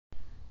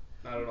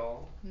Not at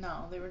all?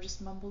 No, they were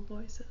just mumbled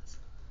voices.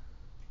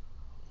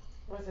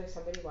 Was there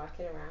somebody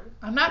walking around?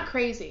 I'm not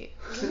crazy.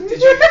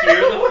 Did you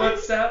hear the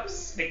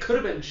footsteps? It could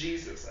have been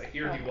Jesus. I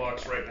hear he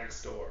walks right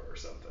next door or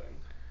something.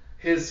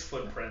 His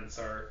footprints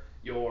are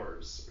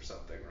yours or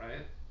something,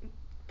 right?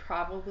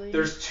 Probably.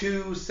 There's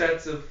 2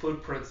 sets of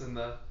footprints in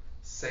the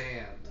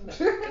sand.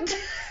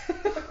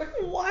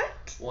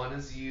 What? One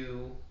is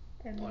you,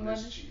 And one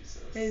is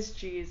Jesus. Is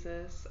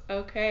Jesus.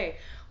 Okay.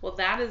 Well,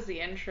 that is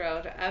the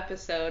intro to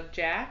episode,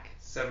 Jack.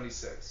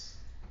 76.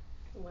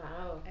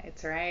 Wow.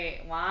 It's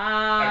right.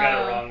 Wow. I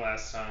got it wrong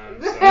last time.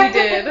 So You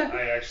did.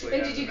 I actually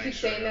And had did you to keep make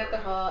sure saying that the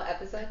right. whole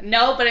episode?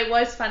 No, but it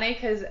was funny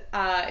because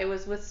it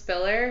was with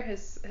Spiller,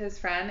 his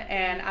friend,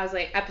 and I was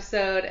like,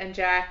 episode, and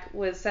Jack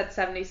said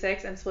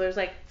 76, and Spiller's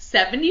like,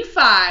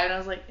 75, and I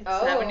was like, it's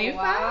 75?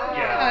 Wow.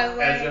 Yeah, I was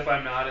as like, if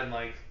I'm not in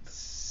like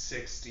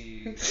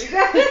 60.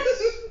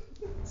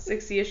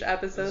 60-ish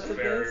episodes It's of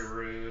very this.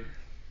 rude.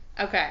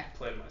 Okay.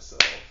 Played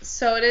myself.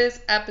 So it is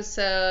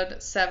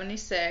episode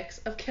 76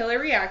 of Killer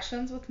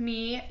Reactions with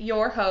me,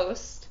 your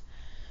host,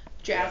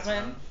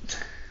 Jasmine.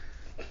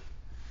 It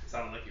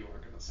sounded like you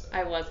weren't going to say it.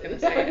 I was going to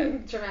say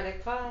it.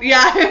 Dramatic pause.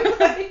 Yeah.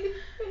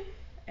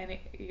 And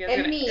you guys And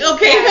gonna, me,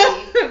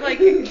 okay. Gabby. Like,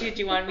 did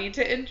you want me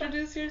to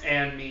introduce yourself?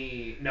 And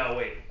me. No,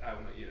 wait. I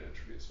want you to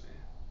introduce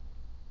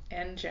me.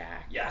 And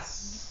Jack.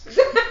 Yes.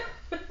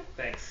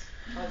 Thanks.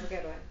 That was a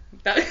good one.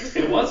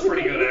 It was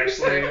pretty good,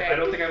 actually. Okay. I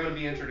don't think I'm going to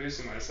be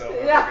introducing myself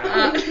ever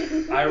Yeah.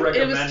 again. I recommend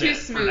It was too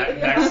smooth.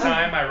 Next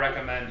time, I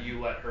recommend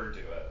you let her do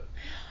it.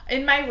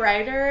 In my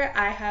writer,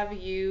 I have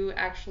you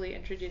actually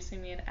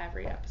introducing me in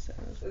every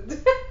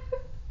episode.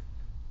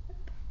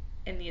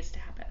 It needs to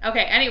happen.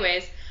 Okay,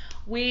 anyways,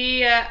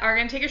 we are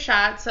going to take a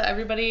shot. So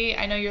everybody,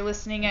 I know you're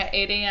listening at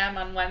 8 a.m.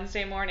 on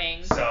Wednesday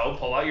morning. So,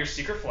 pull out your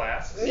secret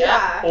flasks.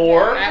 Yeah.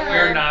 Or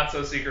Yeah. your not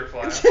so secret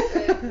flask.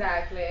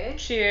 Exactly.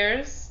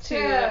 Cheers to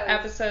Cheers.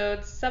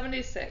 episode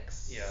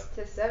 76. Yeah.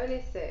 To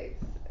 76.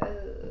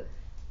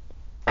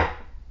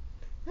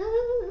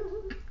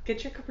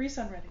 Get your Capri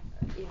Sun ready.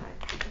 Yeah.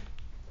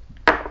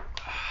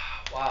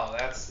 Wow,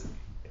 that's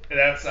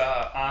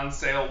on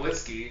sale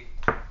whiskey.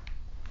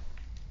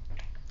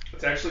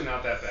 It's actually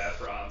not that bad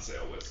for on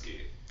sale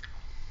whiskey.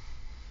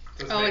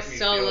 Doesn't Oh, make it's me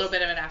still a feel little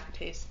bit of an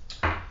aftertaste.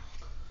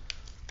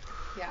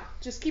 Yeah,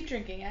 just keep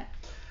drinking it.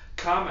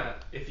 Comment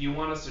if you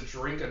want us to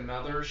drink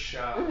another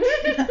shot.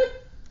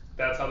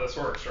 That's how this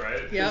works,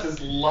 right? Yep. This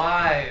is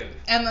live.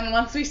 And then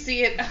once we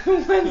see it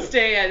on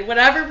Wednesday, at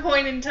whatever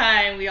point in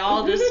time, we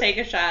all just take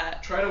a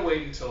shot. Try to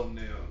wait until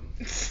noon.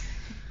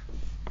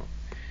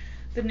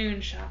 The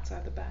noon shots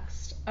are the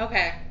best.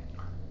 Okay.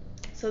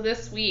 So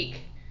this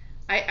week,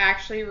 I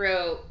actually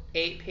wrote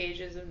 8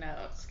 pages of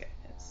notes,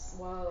 guys.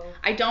 Whoa.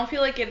 I don't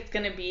feel like it's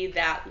going to be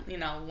that,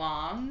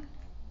 long,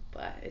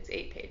 but it's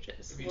 8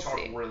 pages. If you We'll talk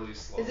see. really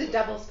slow. Is it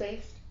double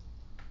spaced?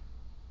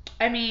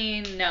 I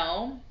mean,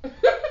 no.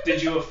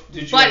 Did you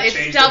But it's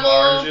change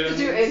double- the margins? Did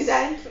you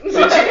indent? Did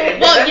you indent?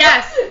 Well,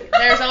 yes.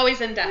 There's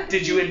always indent.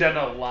 Did you indent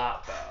a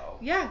lot though?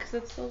 Yeah, because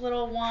it's the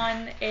little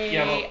 1, A,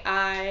 Yeah, but-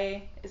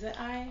 I. Is it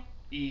I?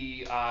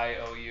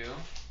 E-I-O-U?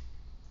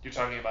 You're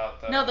talking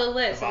about the No, the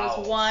list. It was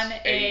vowels. 1,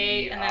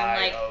 A, and then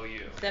like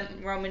A-E-I-O-U. the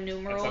Roman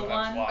numeral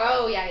sometimes 1. Y.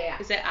 Oh, yeah.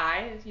 Is it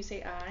I? Did you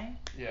say I?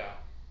 Yeah.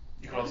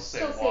 You can I also say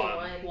still say one.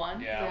 one.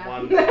 1? Yeah, Yeah.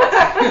 one.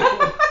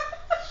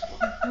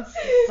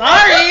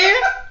 Sorry!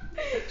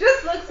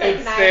 Just looks like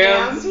It 9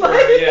 stands ounce. for,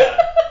 yeah.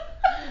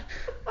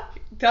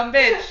 Dumb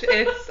bitch.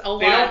 It's a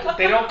 1.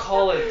 They don't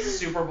call it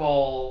Super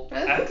Bowl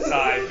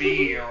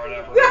XIV or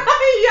whatever. Yeah.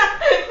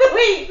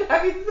 Wait.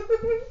 I mean.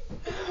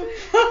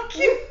 Fuck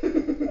you.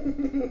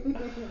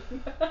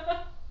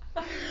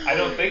 I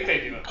don't think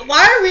they do it.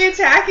 Why are we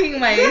attacking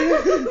my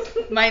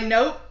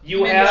note?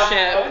 You have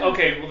shit?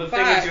 okay. Well, the thing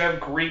Fuck. is, you have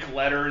Greek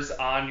letters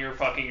on your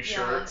fucking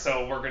shirt, Yeah.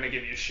 so we're gonna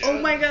give you shit. Oh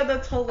my god,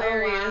 that's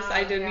hilarious. Oh, wow,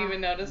 I didn't yeah.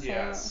 even notice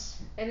Yes.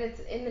 And it's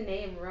in the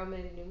name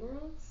Roman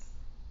numerals.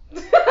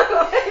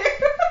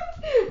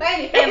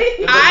 Anyway.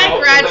 that. I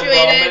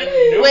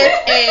graduated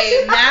with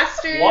a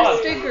master's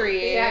What?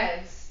 degree.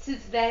 Yes,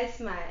 it's very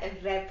smart and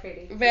very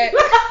pretty.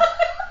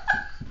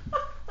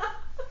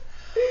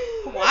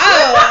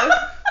 Wow.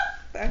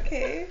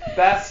 Okay.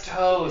 Best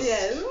host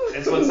Yes.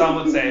 is what some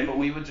would say, but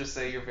we would just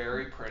say you're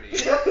very pretty.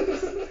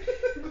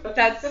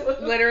 That's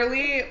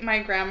literally my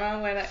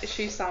grandma when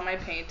she saw my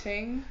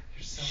painting.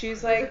 You're so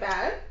She's pretty. Was it like,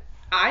 bad?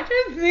 I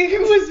didn't think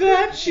it was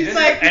bad. She She's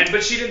didn't, like,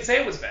 but she didn't say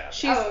it was bad.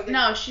 she's Oh, okay.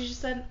 no, she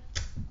just said,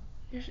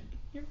 you're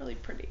really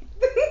pretty.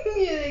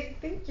 You're like,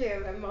 thank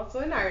you. I'm also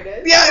an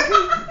artist.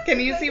 Yeah. Can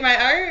you see my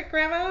art,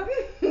 Grandma?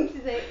 She's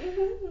like,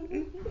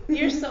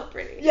 You're so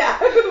pretty. Yeah.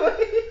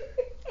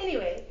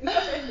 Anyway.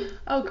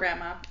 Oh,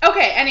 Grandma.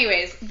 Okay.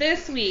 Anyways,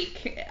 this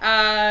week, did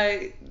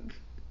I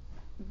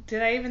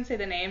even say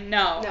the name?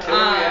 No. No. Killer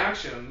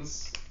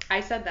Reactions,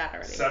 I said that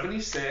already.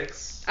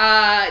 76.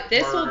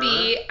 This will Murder.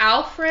 be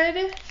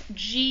Alfred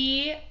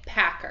G.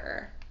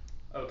 Packer.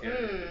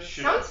 Okay.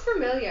 Should Sounds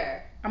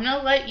familiar. I'm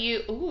gonna let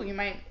you. Ooh, you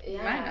might know.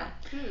 Yeah.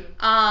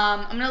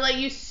 I'm gonna let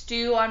you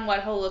stew on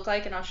what he'll look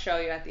like, and I'll show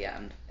you at the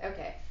end.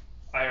 Okay.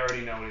 I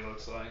already know what he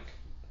looks like.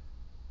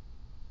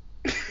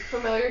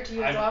 Familiar to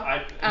you as well?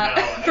 No,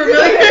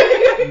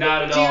 Familiar?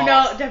 not at Do you all.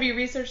 know? Have you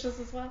researched this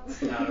as well?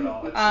 Not at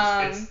all. It's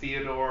it's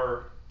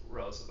Theodore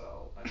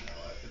Roosevelt. I know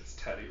it. It's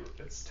Teddy.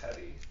 It's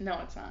Teddy. No,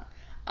 it's not.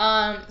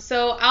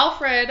 So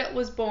Alfred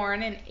was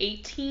born in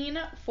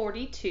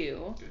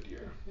 1842 Good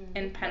year.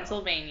 in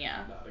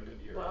Pennsylvania. Not a good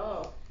year.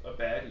 Whoa. A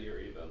bad year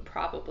even.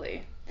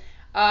 Probably.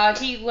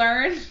 He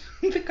learned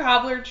the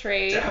cobbler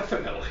trade,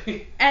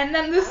 Definitely. and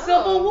then the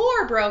Civil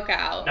War broke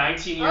out.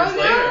 19 years Oh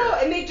no! later.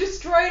 And they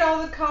destroyed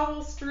all the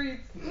cobble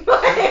streets.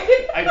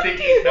 I'm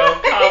thinking no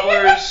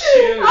cobbler's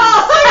shoes.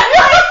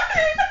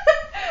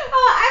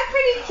 Oh, I'm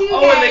pretty cute.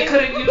 Oh, and they guys.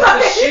 couldn't use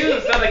the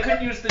shoes. No, they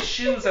couldn't use the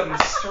shoes on the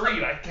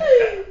street. I get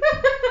that.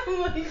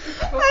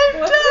 I'm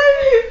done.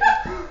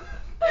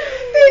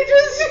 They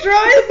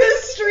destroyed the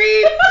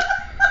street.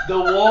 The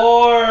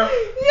war.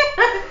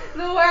 Yeah,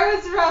 the war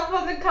was rough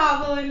on the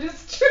cobble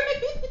industry.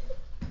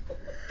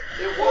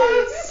 It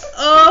was.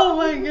 Oh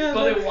my god.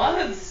 But it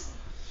was.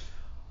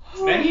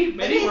 Many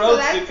Okay, roads so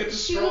they that's could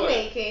destroy.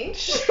 shoemaking.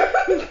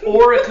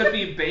 Or it could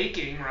be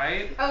baking,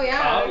 right? Oh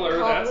yeah, Cobbler.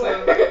 That's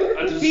cobbler. a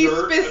dessert. He a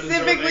dessert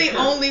specifically maker.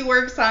 only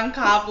works on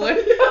cobbler.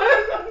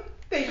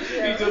 Thank you.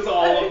 He does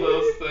all of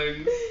those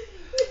things.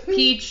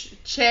 Peach,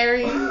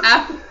 cherry,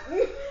 apple.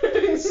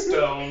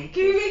 Stone.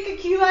 Can you make a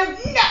key lime?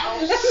 No.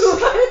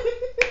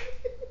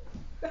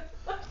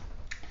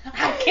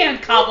 I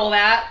can't cobble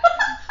that.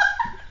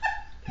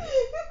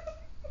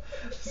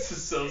 This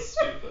is so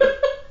stupid.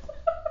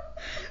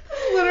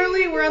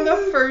 Literally, we're on the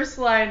first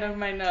line of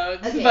my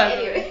notes. Okay, by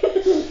the way.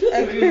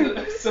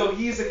 anyway. So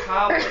he's a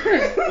cobbler.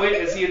 Wait,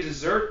 is he a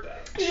dessert then?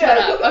 Shut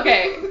up.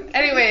 Okay.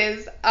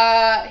 Anyways,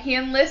 he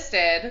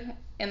enlisted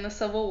in the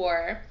Civil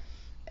War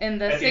in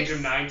the At the age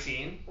of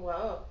 19 Whoa. or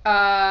 20?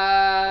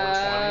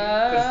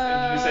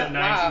 Because you said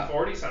wow.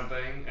 1940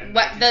 something. And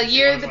What the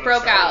year 1961 is that when it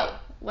broke started. out?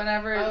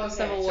 Whenever Oh, the okay.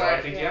 Civil So War.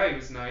 I think he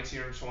was 19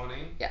 or 20.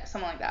 Yeah,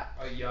 something like that.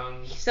 A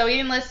young. So he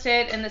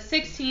enlisted in the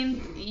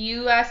 16th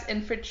U.S.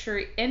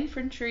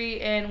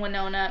 Infantry in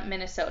Winona,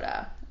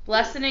 Minnesota.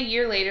 Less than a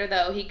year later,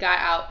 though, he got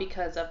out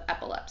because of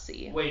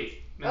epilepsy.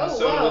 Wait, Oh,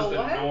 Minnesota whoa, was the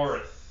what?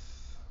 north.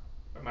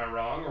 Am I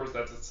wrong, or was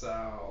that the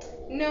south?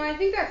 No, I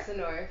think that's the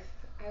north.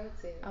 I would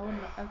say.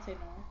 I'd say no.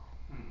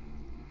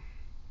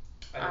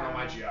 I don't know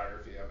my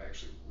geography. I'm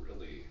actually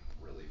really,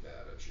 really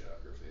bad at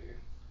geography.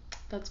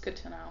 That's good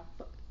to know,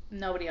 but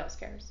nobody else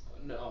cares.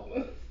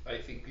 No, I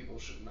think people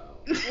should know.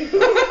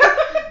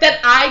 That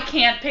I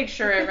can't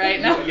picture it right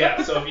now.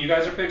 Yeah, so if you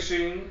guys are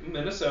picturing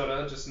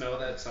Minnesota, just know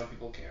that some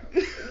people can't.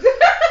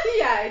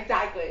 Yeah,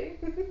 exactly.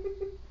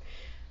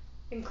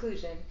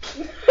 Inclusion.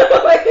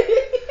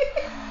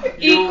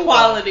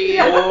 Equality.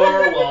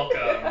 You're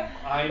welcome.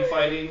 I'm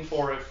fighting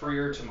for a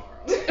freer tomorrow.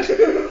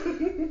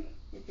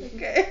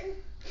 Okay.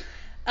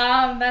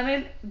 Then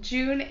in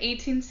June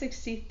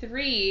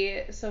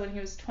 1863, so when he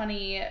was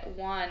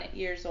 21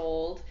 years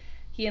old,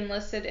 he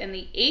enlisted in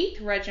the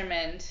 8th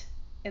Regiment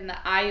in the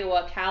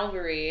Iowa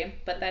Cavalry,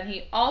 but then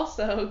he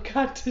also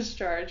got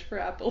discharged for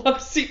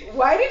epilepsy.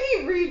 Why did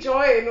he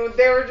rejoin when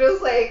they were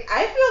just like,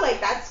 I feel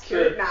like that's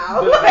cute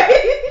now.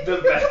 The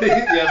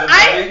I'm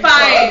vetting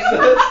fine.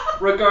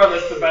 process,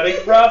 regardless, the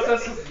vetting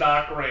process was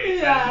not great.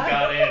 Yeah. And he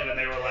got in, and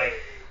they were like,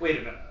 wait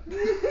a minute.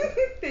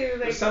 They were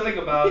like, There's something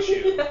about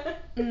you.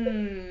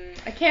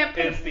 I can't.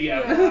 It's the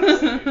Yeah.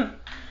 epilepsy.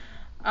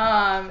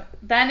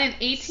 Then in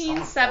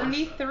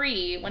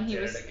 1873, when he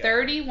Did was it again.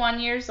 31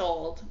 years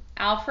old,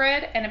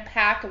 Alfred and a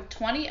pack of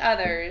 20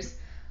 others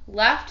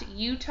left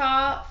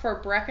Utah for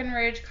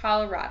Breckenridge,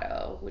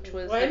 Colorado, which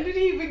was when the, did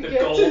he even The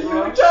get gold to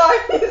rush? Utah?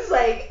 He's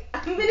like,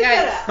 Minnesota,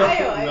 Guys.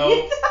 Iowa, No,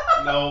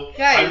 Utah. no. I'm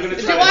guys. gonna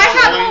Do try I to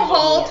have join a the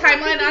whole war.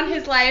 timeline on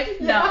his life?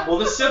 Yeah. No. Well,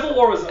 the Civil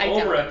War was I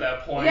over don't. at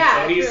that point,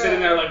 Yeah, so he's true. sitting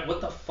there like, what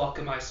the fuck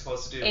am I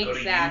supposed to do?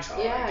 Exactly.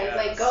 Go to Utah? Yeah, I he's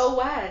like, guess. go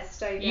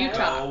west, I guess.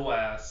 Utah. Go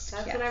west.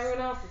 That's Yes. what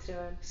everyone else is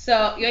doing.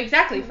 So yeah,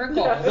 exactly for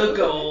gold. The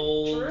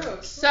gold. True.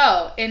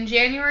 So in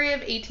January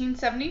of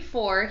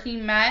 1874, he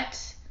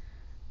met.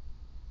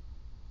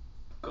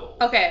 Gold.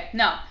 Okay,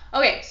 no.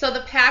 Okay, so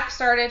the pack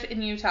started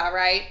in Utah,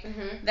 right?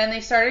 Mm-hmm. Then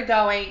they started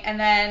going, and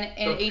then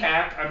in The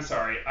pack. I'm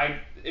sorry.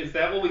 Is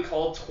that what we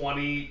call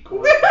 20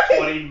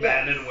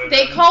 men and women?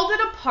 they called it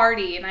a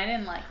party, and I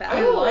didn't like that.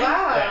 I Oh, like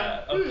wow.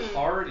 that. A Hmm.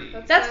 party.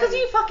 That's because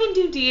you fucking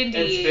do D&D.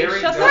 It's very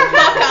Shut the Dungeons-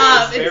 fuck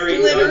up. it's It's very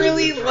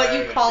literally Dungeons and what you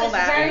Dragons. call It's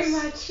that. very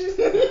much.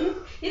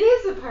 It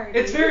is a party.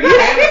 It's very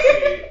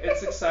fantasy.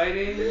 It's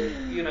exciting.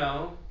 You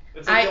know.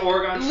 It's like the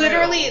Oregon Trail.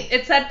 Literally,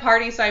 it said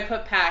party, so I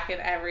put pack in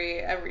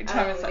every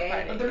time it said dang.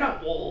 party. But they're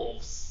not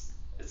wolves.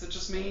 Is it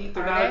just me?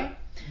 They're Are not.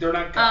 They're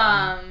not.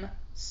 Gone.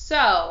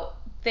 So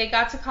they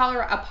got to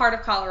Colorado, a part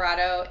of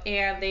Colorado,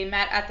 and they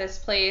met at this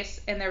place,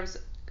 and there was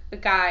a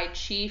guy,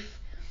 Chief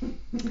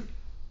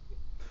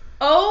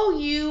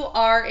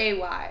Ouray.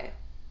 Ouray.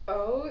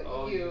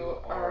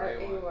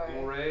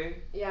 Ouray.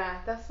 Yeah,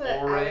 that's what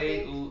I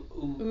Ouray. think.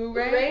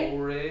 Ouray?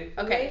 Ouray.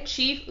 Okay,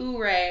 Chief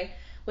Ouray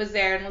was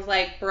there and was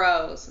like,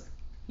 bros,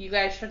 you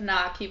guys should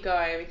not keep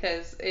going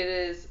because it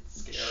is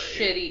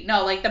shitty.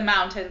 No, like the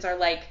mountains are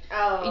like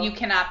you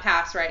cannot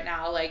pass right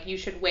now. Like you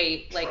should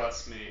wait like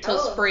Trust me. till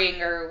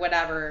spring or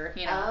whatever,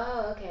 you know.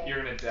 Oh, okay. You're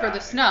gonna die. For the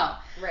snow.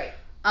 Right.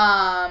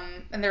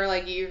 And they're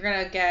like, you're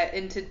gonna get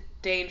into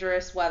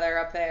dangerous weather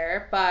up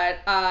there. But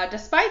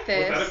despite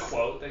this, Was that a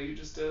quote that you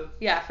just did?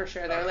 yeah, for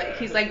sure. They're like, Okay.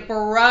 he's like,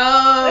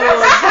 bro,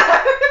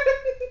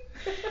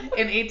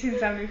 in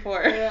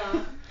 1874.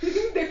 Yeah.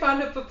 They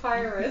found a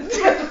papyrus.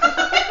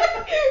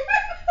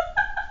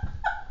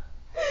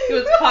 It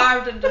was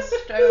carved into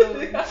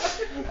stone.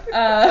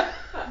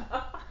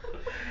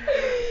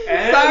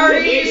 And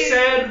Sorry. he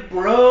said,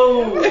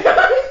 bro.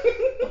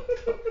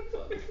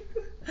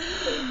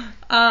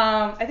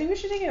 I think we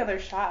should take another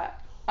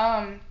shot. But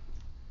I'm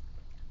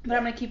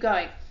gonna keep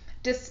going.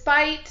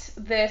 Despite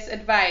this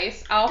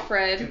advice, You can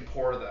Alfred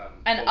pour them.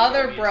 and but we don't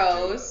other need to do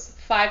bros,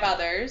 5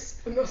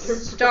 others, Another bro.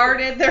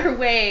 started their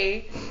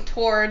way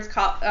towards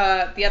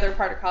the other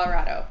part of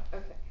Colorado.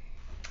 Okay.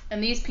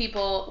 And these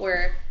people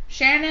were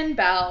Shannon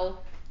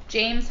Bell,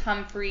 James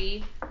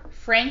Humphrey,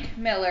 Frank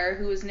Miller,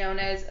 who was known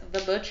as the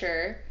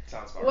Butcher, it.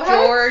 Sounds about What?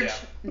 right. George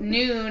Yeah.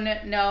 Noon,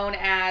 known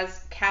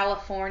as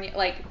California,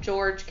 like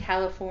George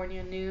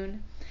California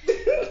Noon.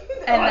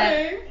 And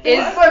then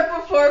Facebook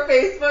before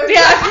Facebook.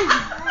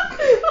 Yeah.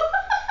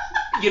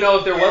 You know,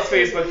 if there was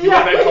Facebook, he would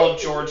have been called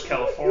George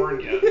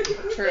California.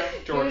 True. He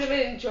would George have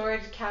been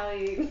George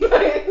Cali.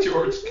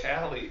 George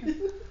Cali.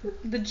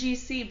 The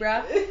GC,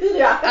 bruh.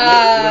 Yeah. Would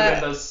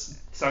have been those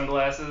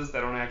sunglasses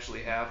that don't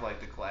actually have like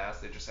the glass;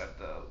 they just have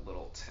the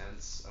little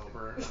tints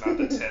over, not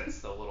the tints,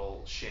 the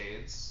little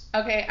shades.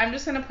 Okay, I'm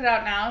just gonna put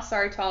out now.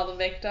 Sorry to all the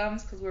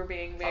victims because we're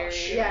being very.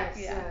 shit. Yes.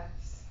 Yeah.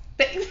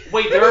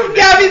 Wait, there are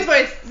Gabby's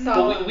voice.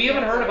 But we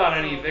haven't heard about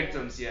any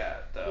victims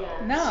yet, though.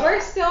 Yeah. No. We're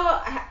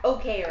still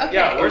okay right Okay.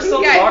 Yeah, we're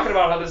still Guys. talking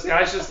about how this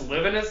guy's just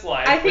living his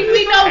life. I think with we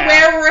his know cat.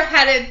 where we're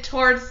headed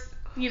towards.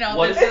 You know,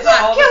 What is this this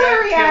hot- called?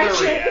 Killer again?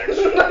 reaction.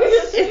 Killer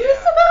reactions. Is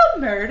this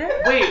about murder?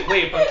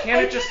 Wait, but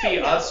can't it just be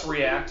No. us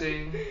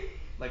reacting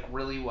like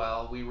really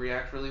well? We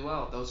react really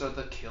well. Those are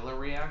the killer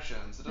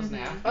reactions. It doesn't Mhm.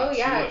 have to be Oh,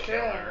 yeah, to a true.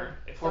 killer.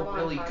 If we're Double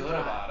really entendre.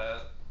 good about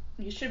it,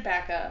 You should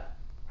back up.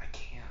 I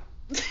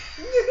can't.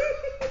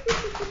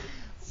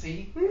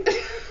 See?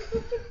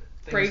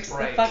 Breaks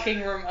break. the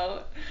fucking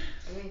remote.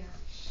 Oh my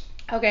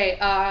gosh. Okay,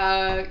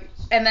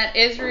 and then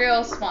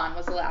Israel Swan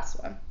was the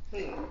last one.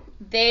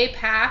 They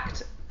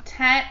packed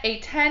a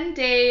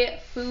 10-day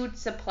food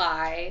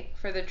supply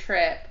for the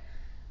trip,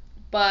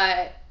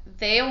 but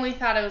they only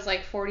thought it was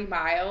like 40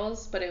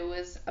 miles, but it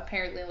was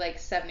apparently like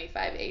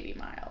 75, 80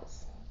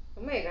 miles.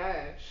 Oh my gosh.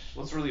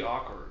 Well, it's really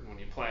awkward when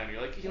you plan.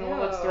 You're like, you know,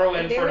 No, let's throw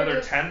in they for were another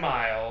just- 10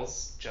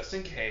 miles just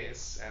in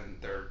case, and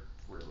they're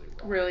really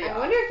wrong. Really I odd.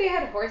 wonder if they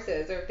had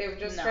horses or if they were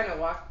just No. trying to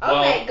walk. Well- Oh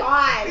my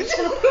gosh.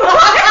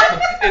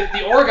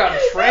 The Oregon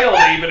Trail,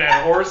 they even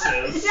had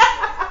horses.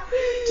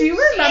 Do you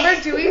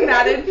remember doing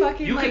that in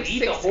fucking You like can eat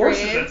the 6th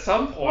horses grade? at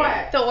some point.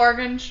 What? The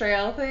Oregon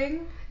Trail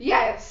thing?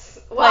 Yes.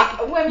 Well,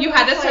 Like, when you we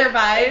had to went, like,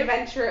 survive?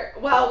 Adventure.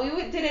 Well,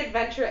 did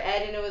Adventure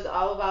Ed, and it was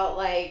all about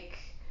like,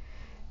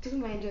 dude,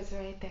 mine just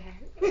right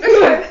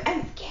there.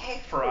 I'm scared.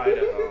 For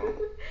Idaho.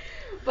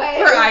 But For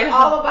it was Idaho.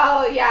 all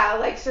about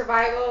like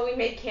survival. We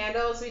made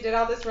candles. We did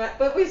all this,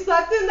 but we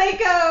slept in like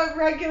a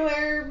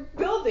regular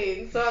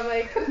building. So I'm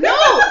like,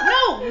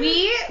 No,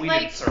 we We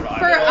like didn't survive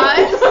for at all.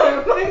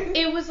 us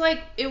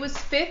it was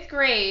 5th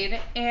grade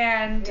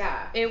and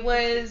Yeah. it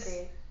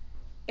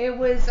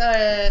was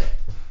a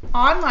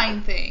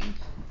online thing.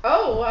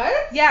 Oh, what?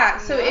 Yeah,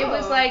 so it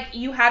was No. like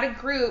you had a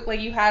group, like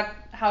you had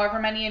however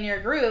many in your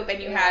group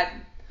and you Yeah. had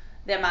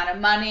the amount of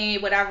money,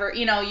 whatever,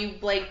 you know, you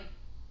like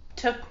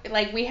took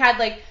like we had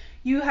like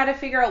you had to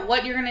figure out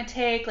what you're gonna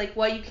take, like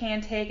what you can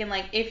take, and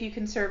like if you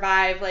can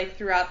survive like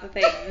throughout the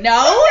thing.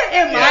 No,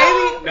 am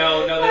I?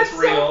 No, that's That's so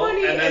real.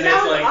 funny. And then And it's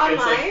that was like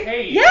online?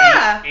 hey,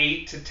 Yeah.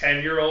 8 to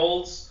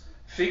 10-year-olds,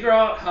 figure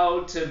out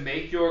how to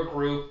make your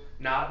group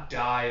not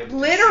die of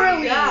Literally.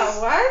 disease Yeah.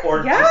 What?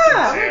 or Yeah. Oh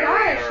my dysentery.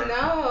 gosh, or-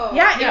 no.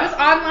 Yeah, it Yeah. was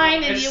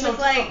online and It's it so was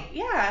like dumb.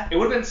 yeah. It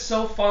would have been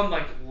so fun,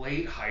 like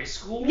late high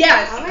school.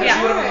 Yes, Oh my Because yeah.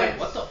 you would have been gosh. like,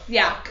 what the fuck?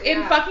 Yeah. In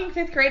Yeah. fucking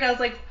 5th grade, I was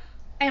like,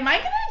 am I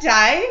gonna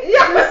die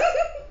Yeah.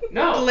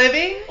 No.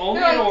 living? Only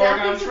No, an death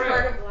Oregon is a part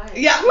Trail. of life.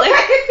 Yeah,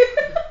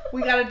 like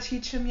we gotta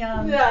teach him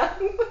young. Yeah.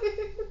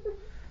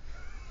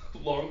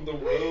 Along the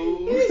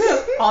road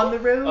On the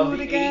of road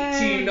the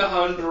again.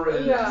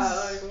 1800s. Yeah,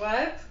 like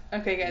what?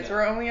 Okay, guys, No.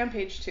 we're only on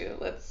page 2.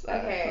 Let's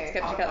Okay. let's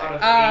get Out together.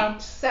 of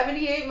 8.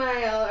 78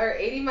 mile or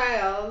 80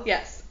 miles.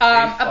 Yes. They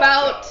fucked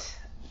About up.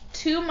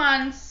 2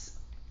 months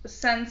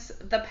since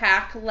the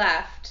pack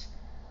left,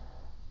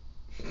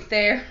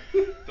 there.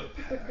 The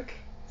pack.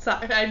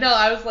 Sorry, I know.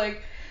 I was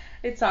like,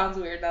 it sounds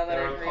weird now that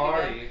They're I'm a reading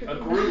party. it. A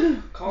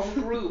group. Call them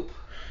a group.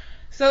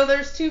 So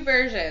there's 2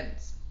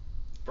 versions.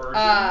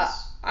 Virgins.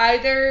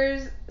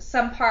 Either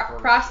some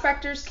Virgins.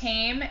 prospectors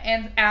came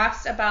and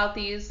asked about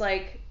these,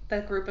 like, the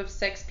group of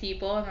 6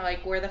 people, and they're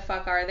like, where the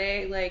fuck are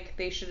they? Like,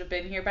 they should have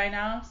been here by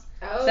now.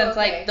 Oh, Since,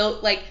 okay.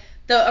 like,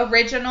 the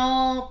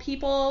original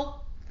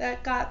people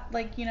that got,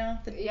 like, you know,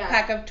 the Yeah.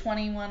 pack of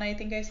 21, I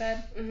think I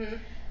said. Mhm.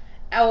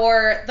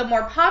 Or the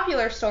more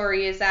popular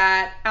story is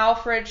that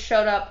Alfred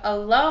showed up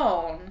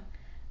alone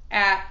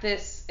at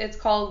this, it's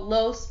called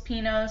Los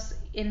Pinos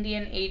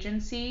Indian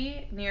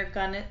Agency near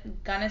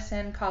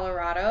Gunnison,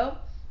 Colorado.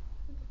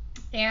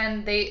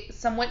 And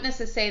some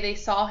witnesses say they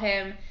saw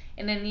him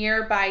in a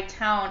nearby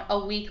town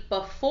a week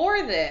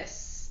before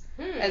this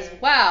as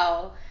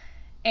well.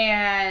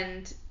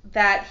 And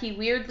that he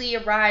weirdly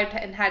arrived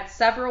and had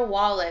several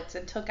wallets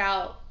and took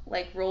out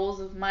like rolls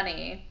of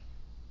money.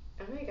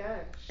 Oh my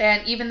gosh.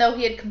 And even though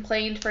he had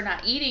complained for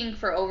not eating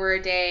for over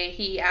a day,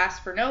 he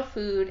asked for no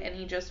food and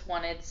he just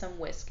wanted some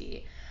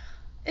whiskey.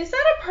 Is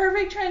that a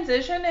perfect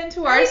transition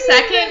into our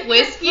second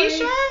whiskey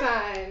shot?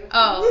 Sun.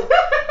 Oh.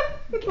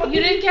 You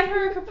didn't get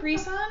her a Capri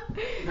Sun?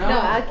 No,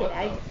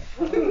 I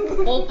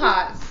We'll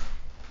pause.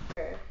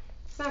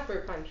 It's not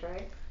fruit punch,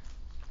 right?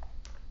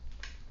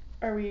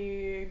 Are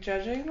we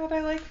judging that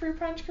I like fruit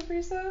punch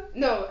Capri Sun?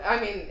 No,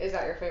 I mean, is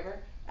that your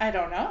favorite? I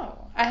don't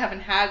know. I haven't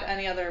had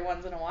any other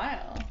ones in a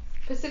while.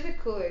 Pacific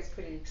Cooler is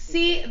pretty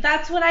See, decent.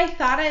 that's what I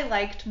thought I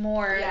liked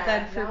more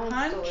than fruit that one's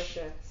punch.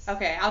 delicious.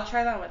 Okay, I'll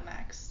try that one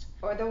next.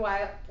 Or the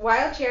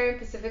wild cherry and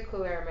Pacific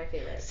Cooler are my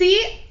favorite.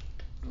 See,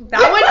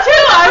 that one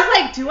too. I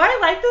was like, do I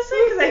like this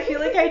one? Because I feel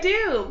like I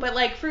do. But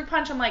like fruit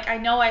punch, I'm like, I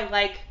know I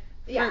like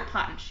fruit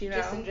punch. You know,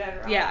 just in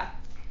general. Yeah.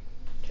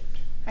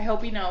 I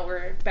hope you know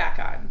we're back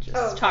on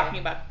just talking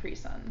about Capri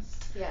Suns.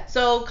 Yeah.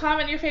 So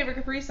comment your favorite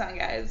Capri Sun,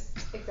 guys.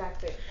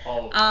 Exactly.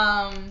 All of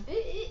them.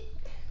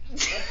 I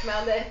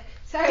smelled it.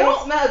 Sorry,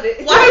 I smelled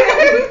it.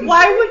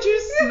 Why would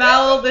you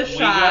smell the shot? We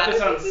got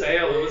this on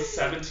sale. It was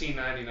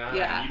 $17.99.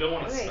 Yeah. You don't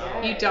want to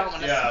smell it. You don't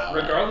want to smell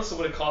it. Regardless of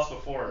what it cost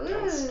before,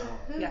 don't smell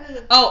it. Yeah.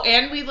 Oh,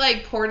 and we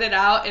like poured it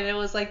out, and it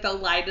was like the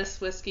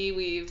lightest whiskey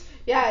we've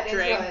Yeah, it is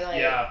drank. really light.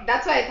 Yeah.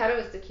 That's why I thought it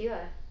was tequila.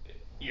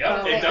 Yep,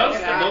 Oh, it like, does.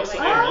 look at It that.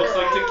 looks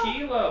Like, like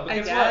tequila. But I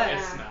guess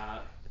guess.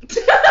 what? It's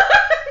not.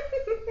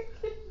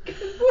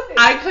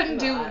 I couldn't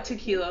do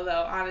tequila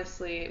though,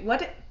 honestly.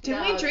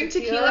 Didn't we drink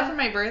tequila for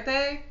my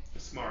birthday?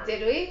 Smart.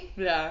 Did we?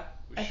 Yeah.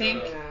 I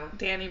think Yeah.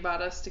 Danny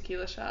bought us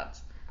tequila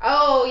shots.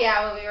 Oh,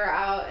 yeah, when we were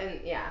out and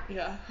yeah.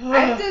 Yeah.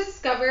 I've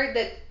discovered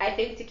that I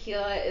think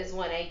tequila is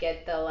when I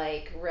get the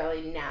like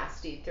really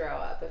nasty throw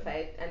up if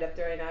I end up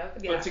throwing up.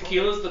 Yeah. But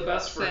tequila's the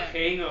best for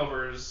Same.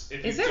 hangovers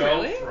if Is you it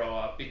don't really? throw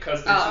up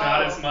because there's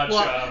not as much.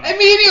 Well, I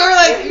mean, you were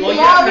like, Well,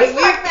 Mom, yeah, it's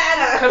like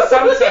that. Because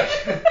sometimes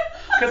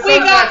we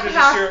got it's just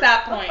past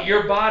that point.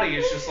 Your body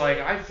is just like,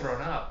 I've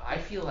thrown up. I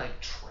feel like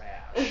trash.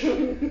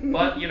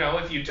 But, you know,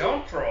 if you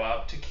don't throw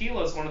up,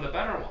 tequila is one of the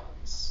better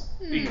ones.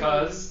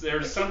 Because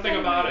there's something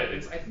about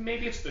it.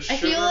 Maybe it's the sugar I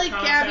feel like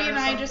content Gabby or and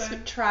I something.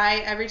 just try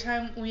every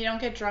time. We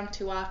don't get drunk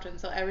too often,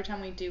 so every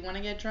time we do want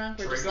to get drunk,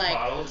 we're Drink just a like,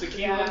 bottle of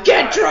tequila.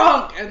 get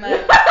drunk! And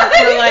then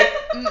we're like,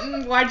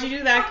 why'd you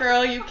do that,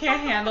 girl? You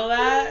can't handle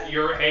that.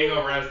 Your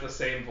hangover has the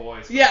same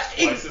voice. But Yeah,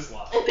 it's twice as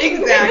loud.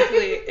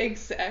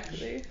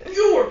 Exactly.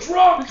 You were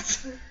drunk!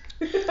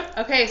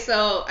 Okay,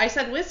 so I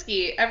said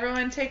whiskey.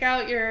 Everyone take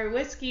out your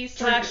whiskey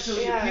slash till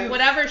you puke.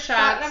 whatever shots.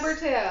 Shot number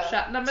 2.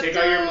 Shot number Take 2.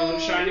 out your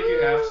moonshine if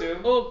you have to.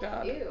 Oh,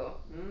 God. Ew.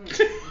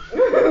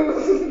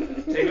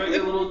 Take out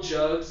your little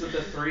jugs with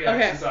the 3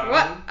 Okay. X's on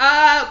What? them.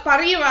 Pa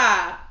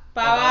arriba,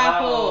 pa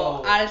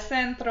abajo, Abajo, al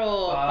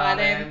centro, pa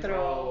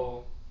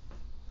dentro.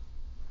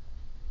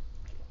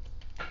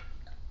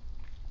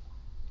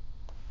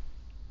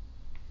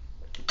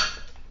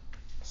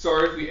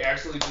 Sorry if we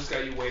actually just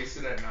got you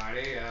wasted at 9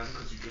 a.m.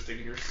 because you're just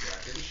taking your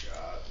second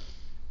shot.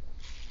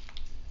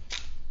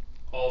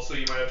 Also,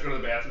 you might have to go to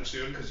the bathroom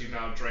soon because you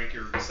now drank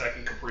your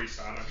second Capri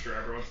Sun. I'm sure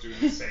everyone's doing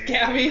the same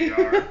Gabby. thing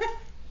we are. Oh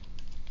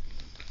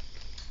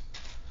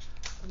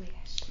my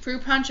gosh.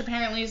 Fruit punch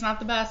apparently is not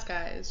the best,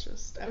 guys.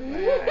 Just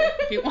FYI.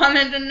 If you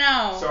wanted to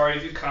know. Sorry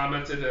if you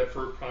commented that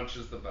fruit punch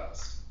is the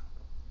best.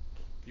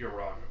 You're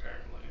wrong,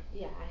 apparently.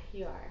 Yeah,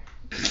 you are.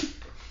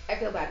 I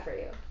feel bad for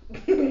you.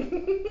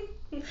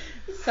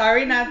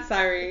 Sorry, not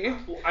sorry.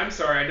 Well, I'm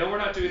sorry. I know we're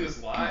not doing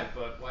this live,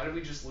 but why did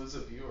we just lose a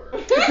viewer?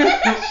 Shut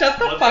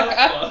the What fuck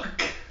the up.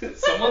 fuck?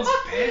 Someone's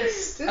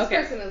pissed. This Okay.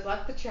 person has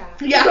left the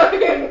chat.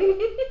 Yeah.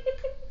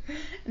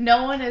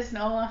 No one is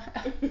no one.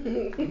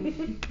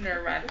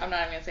 Never mind. I'm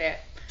not even gonna say it.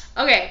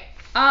 Okay.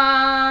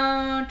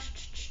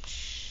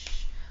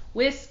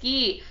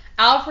 Whiskey.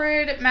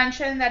 Alfred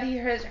mentioned that he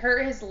had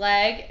hurt his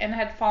leg and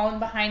had fallen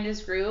behind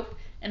his group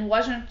and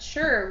wasn't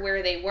sure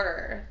where they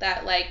were.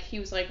 That like he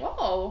was like,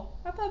 whoa,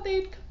 I thought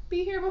they'd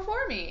be here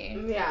before me.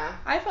 Yeah.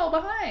 I fell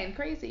behind.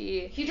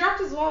 Crazy. He dropped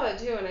his wallet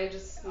too, and I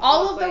just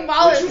All was of the like,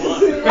 wallets. Which one?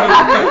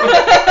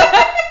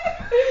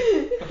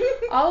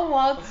 All the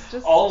wallets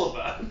just. All of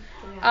them.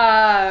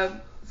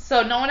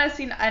 So no one has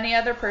seen any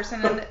other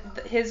person in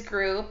his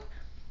group.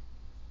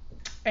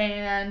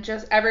 And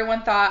just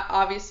everyone thought,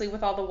 obviously,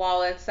 with all the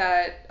wallets,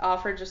 that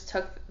Alfred just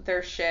took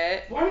their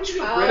shit. Why would you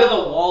get rid of the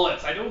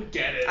wallets? I don't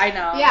get it. I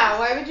know. Yeah,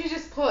 why would you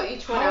just pull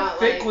each one How out?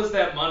 thick like, was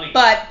that money?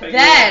 But that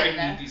then- you were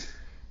like, I need these.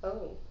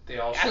 Oh. They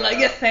all I showed like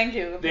up. it. Thank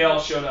you. They all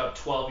showed up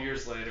 12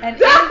 years later. An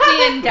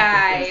Indian The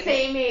guy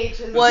same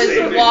age as was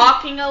Same age.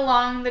 walking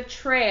along the Oh,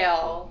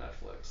 trail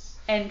Netflix.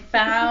 and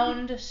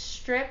found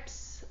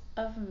strips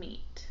of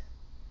meat.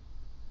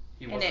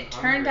 He and wasn't it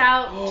turned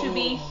hungry. out to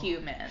be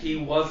human. He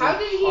wasn't How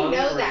did he know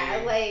hungry.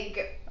 that?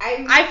 Like,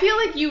 I feel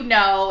like you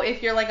know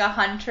if you're like a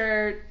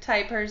hunter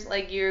type person,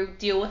 like you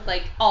deal with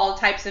like all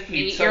types of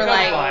He meat. took You're a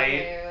like, bite.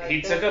 Okay, He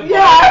like took a this.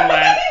 bite and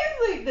went,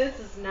 He's like, this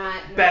is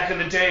not. back in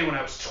the day when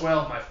I was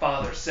 12, my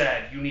father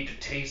said, you need to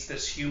taste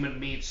this human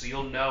meat so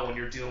you'll know when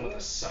you're dealing with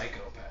a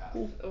psychopath.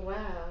 Wow.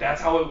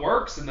 That's how it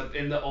works in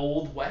the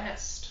old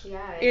West.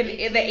 Yeah.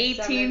 in the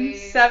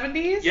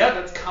 1870s. Yeah,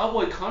 that's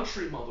cowboy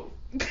country, mother.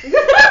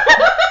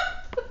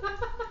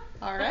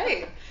 All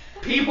right.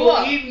 People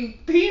Cool. eating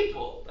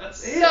people.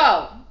 That's it.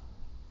 So,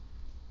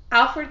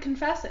 Alfred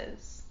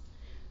confesses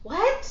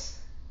What?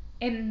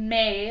 in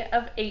May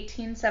of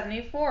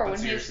 1874 But when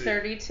he was seriously,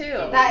 32.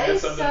 That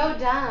witness is of so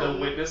dumb. The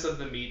witness of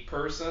the meat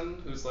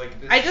person who's like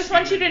this. I just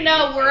want you to human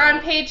know being, we're I on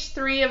don't- page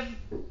 3 of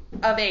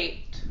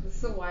 8. This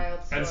is a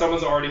wild story. And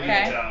someone's already beat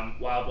Okay. it down.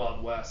 Wild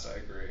Wild West. I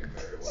agree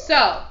very well.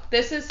 So,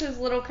 this is his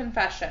little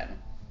confession.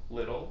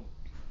 Little.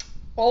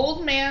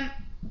 Old man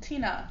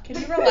Tina, can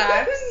you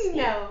relax?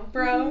 No.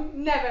 Bro.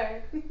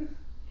 Never.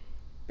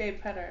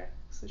 Babe, pet her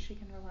so she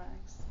can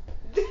relax.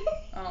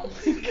 Oh.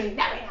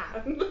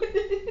 Never.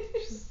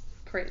 She's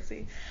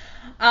crazy.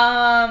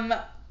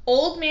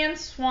 Old man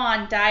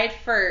Swan died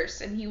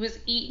first, and he was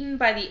eaten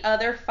by the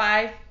other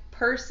 5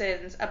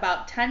 persons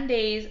about 10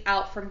 days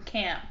out from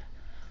camp.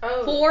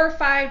 Oh. 4 or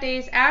 5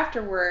 days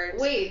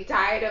afterwards. Wait,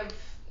 died of.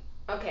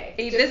 Okay.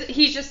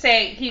 He's just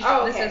saying.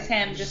 Oh, This okay. is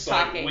him just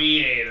like, talking.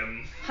 we ate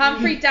him.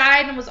 Humphrey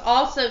died and was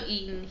also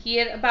eaten. He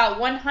had about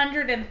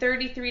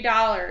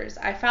 $133.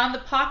 I found the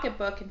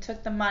pocketbook and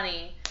took the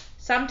money.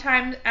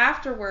 Sometime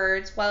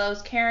afterwards, while I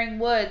was carrying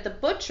wood, the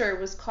butcher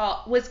was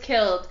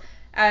killed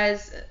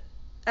as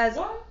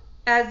What?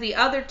 the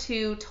other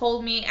 2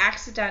 told me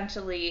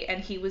accidentally,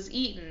 and he was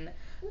eaten.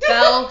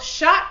 Bell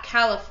shot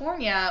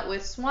California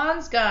with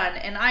Swan's gun,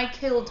 and I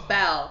killed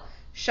Bell.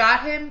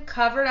 Shot him,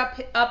 covered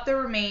up the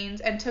remains,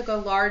 and took a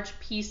large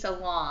piece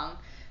along.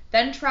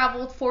 Then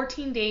traveled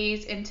 14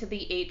 days into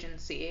the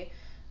agency.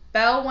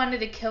 Bell wanted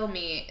to kill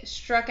me,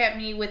 struck at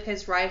me with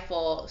his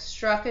rifle,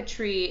 struck a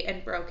tree,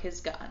 and broke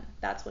his gun.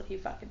 That's what he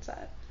fucking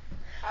said.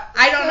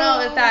 I don't know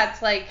if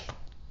that's like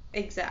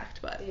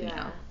exact, but you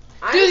know.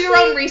 Do your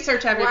own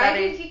research, Why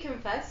everybody. did he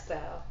confess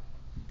though?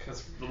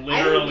 Because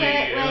literally,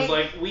 get it, it was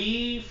like- like,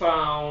 we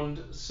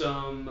found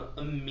some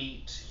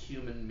meat,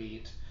 human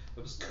meat,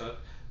 that was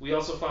cooked. We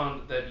also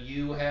found that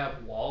you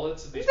have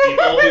wallets of these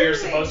people who you're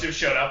supposed to have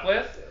showed up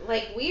with.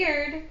 Like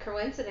weird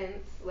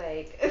coincidence,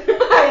 like.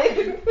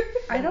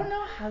 I don't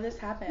know how this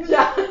happened.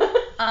 Yeah.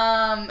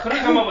 Couldn't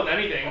have come up with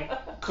anything.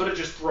 Could have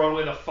just thrown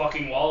away the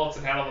fucking wallets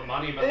and had all the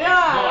money, but like,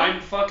 Yeah. no,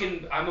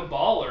 I'm a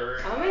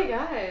baller. Oh my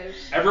gosh.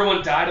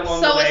 Everyone died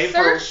along So the way a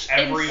for search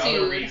every other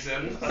ensued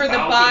reason. for the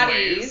 1,000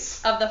 bodies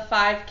ways. of the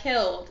 5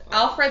 killed.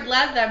 Alfred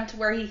led them to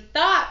where he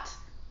thought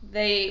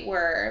they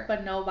were,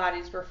 but no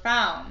bodies were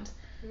found.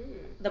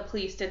 The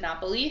police did not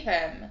believe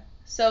him,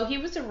 so he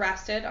was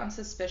arrested on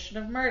suspicion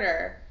of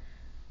murder.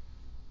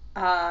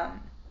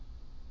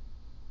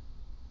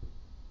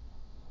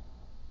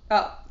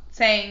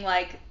 Saying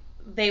like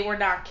they were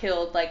not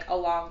killed like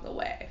along the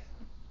way.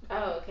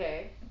 Oh,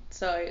 okay.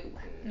 So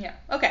yeah,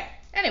 okay.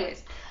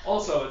 Anyways,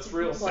 Also, it's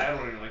real What? sad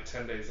when you're like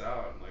 10 days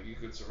out and like you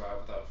could survive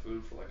without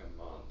food for like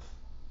a month.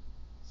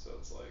 So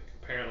it's like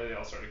apparently they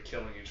all started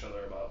killing each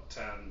other about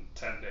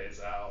 10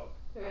 days out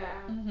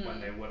Yeah. when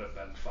they would have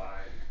been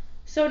fine.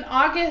 So in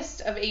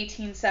August of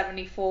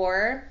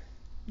 1874,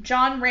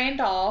 John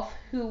Randolph,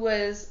 who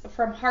was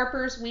from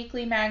Harper's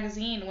Weekly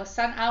magazine, was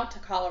sent out to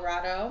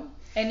Colorado,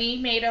 and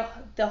he made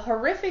the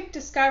horrific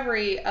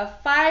discovery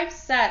of 5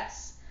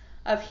 sets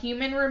of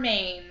human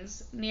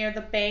remains near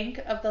the bank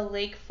of the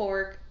Lake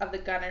Fork of the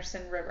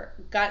Gunnison River.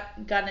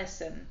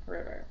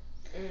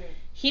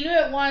 He knew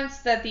at once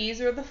that these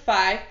were the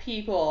 5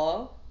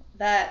 people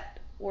that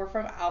were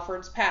from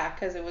Alfred's pack,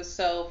 because it was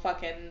so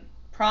fucking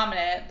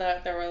prominent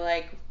that they were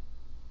like,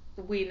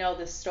 we know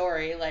this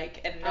story,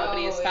 like, and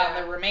nobody has found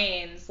the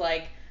remains,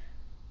 like,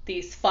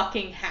 these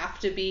fucking have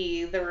to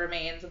be the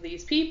remains of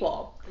these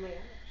people. Oh my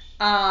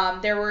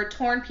gosh. There were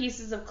torn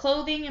pieces of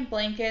clothing and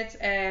blankets,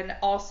 and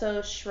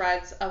also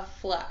shreds of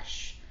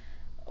flesh.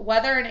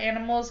 Weather and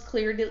animals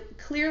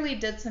clearly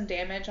did some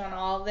damage on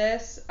all of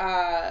this,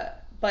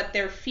 but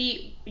their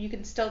feet, you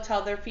can still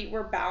tell their feet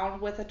were bound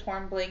with a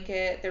torn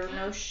blanket. There were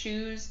no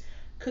shoes,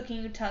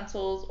 cooking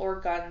utensils, or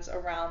guns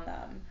around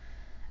them.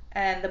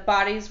 And the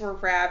bodies were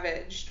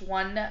ravaged.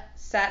 1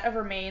 set of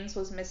remains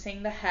was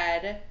missing the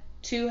head.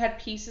 2 had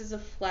pieces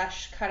of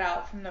flesh cut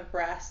out from the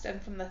breast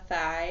and from the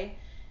thigh.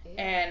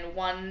 And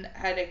 1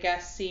 had, I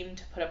guess, seemed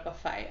to put up a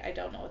fight. I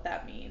don't know what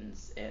that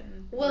means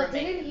in Well, remains.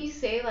 didn't he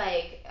say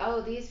like,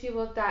 oh, these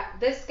people died,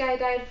 this guy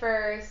died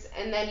first,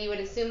 and then you would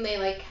assume they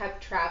like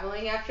kept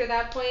traveling after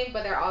that point,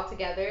 but they're all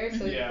together,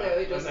 so he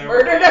clearly just And they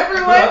were murdered like,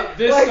 everyone.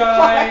 This Like,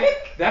 guy,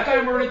 fuck. that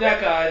guy murdered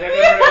that guy, that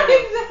guy murdered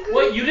everyone. Exactly.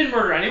 What, you didn't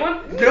murder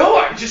anyone? No,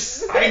 I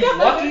I'm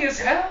lucky as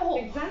hell.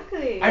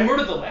 Exactly. I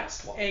murdered the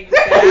last one.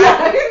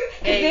 Exactly.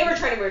 They were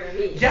trying to murder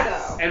me.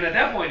 Yes, So. and at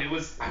that point it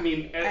was,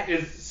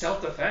 it's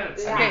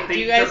self-defense. Yeah. I mean, Okay, do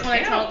you guys want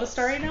to tell the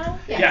story now?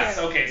 Yes,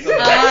 okay, so the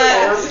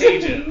next 4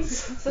 stages.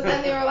 So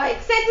then they were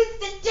like, sentence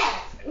to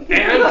death. And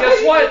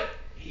guess what?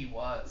 He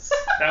was.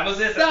 That was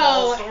it. That's the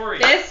whole So story.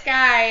 this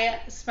guy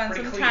spent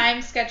Pretty some clean.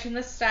 time sketching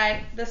the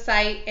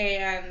site,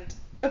 and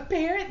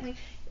apparently,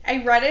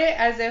 I read it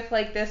as if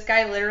like this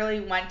guy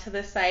literally went to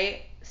the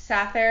site,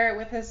 sat there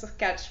with his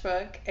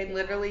sketchbook, and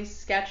literally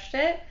sketched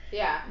it.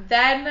 Yeah.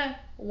 Then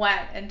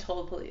went and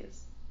told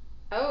police.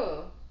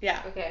 Oh.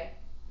 Yeah, Okay.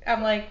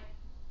 I'm like,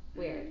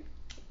 Weird.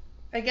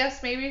 I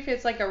guess maybe if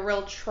it's like a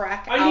real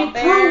trek I out need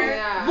there. proof.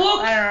 Yeah.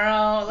 Look. I don't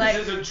know, like.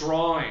 This is a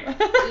drawing.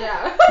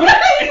 Yeah.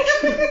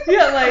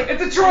 Yeah, like.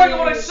 It's a drawing of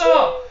what I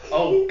saw.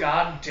 Oh,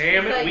 god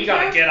damn it. Like, We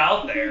gotta yeah. get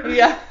out there.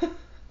 Yeah.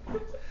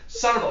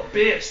 Son of a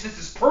bitch. This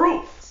is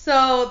proof.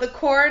 So the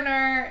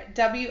coroner,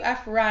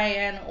 W.F.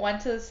 Ryan,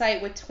 went to the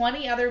site with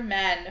 20 other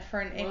men for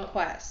an Whoa.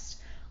 inquest.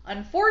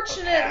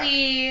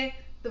 Unfortunately,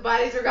 The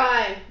bodies are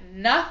gone.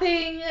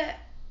 nothing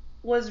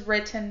was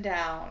written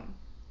down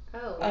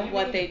Oh. do of you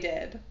what mean? they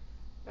did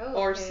Oh,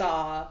 or okay.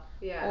 saw,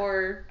 Yeah.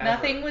 or Ever.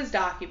 nothing was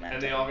documented.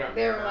 And they all got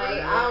They were like,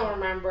 murdered. I don't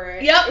remember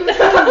it. Yep.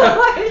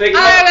 They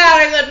I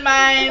got a good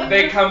mind.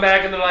 They come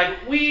back and they're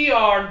like, we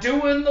are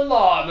doing the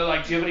law. And they're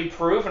like, do you have any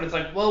proof? And it's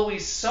like, well, we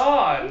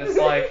saw it. And it's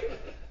like,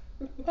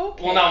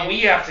 Okay. well, now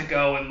we have to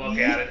go and look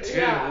at it too.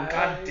 Yeah.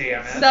 God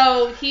damn it.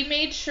 So he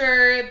made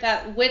sure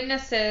that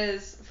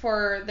witnesses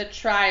for the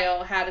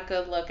trial had a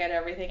good look at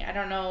everything. I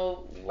don't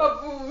know.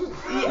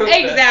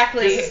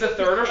 Exactly. This is the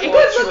third or You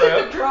fourth guys looked at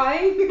trip. the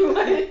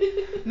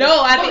drawing?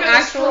 No, at Look the at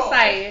this actual troll.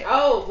 site.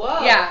 Oh,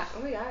 whoa. Yeah.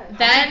 Oh my god.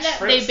 Then trips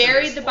they to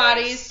buried this the place?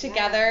 bodies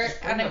together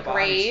Just bring on a the bodies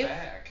grave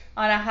back.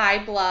 on a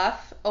high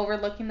bluff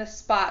overlooking the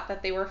spot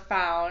that they were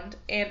found,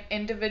 and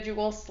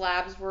individual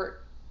slabs were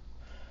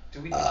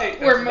Do we think that's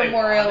were what they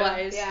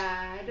memorialized.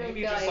 Yeah, I don't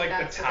Maybe feel just like like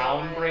that's the what I town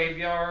wanted.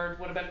 graveyard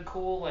would have been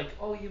cool. Like,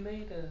 oh, you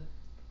made a.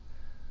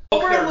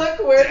 Overlook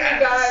where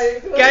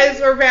Deaths. the guys. Guys,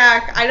 we're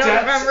back. I don't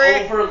Deaths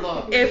remember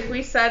overlooked. if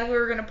we said we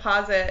were gonna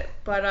pause it,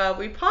 but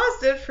we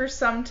paused it for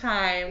some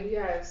time.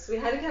 Yes, we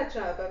had to catch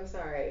up. I'm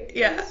sorry.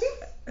 Yeah.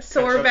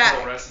 So Catch we're up back.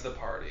 For the rest of the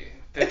party.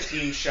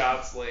 15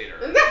 shots later.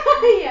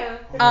 Yeah.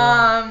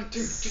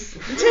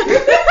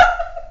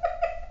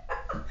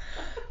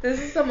 This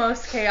is the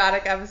most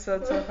chaotic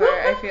episode so far,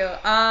 I feel.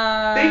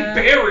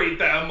 They buried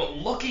them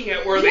looking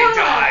at where they Yeah,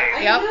 died.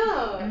 I Yep.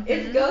 know. Mhm.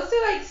 If ghosts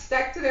are like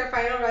stuck to their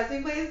final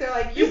resting place, they're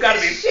like, You gotta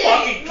be "This is shit."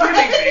 fucking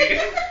Like- kidding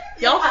me.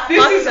 Y'all This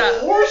fucked is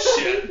up.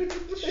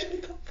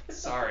 horseshit.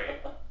 Sorry.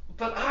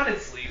 But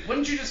honestly,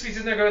 wouldn't you just be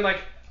sitting there going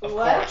like, of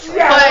What? course, right?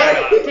 Yeah, Why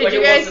right. not? But did Like,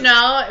 you it guys wasn't-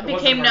 know it wasn't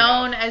became hard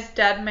known enough. as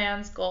Dead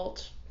Man's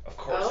Gulch? Of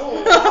course Oh,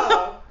 it was.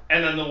 wow.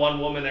 And then the one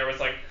woman there was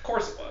like, of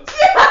course it was.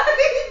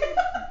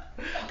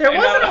 There And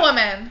wasn't now- a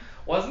woman.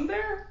 Wasn't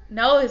there?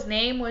 No, his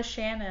name was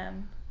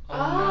Shannon.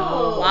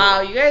 Oh.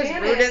 Wow, you guys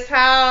Shannon. rude as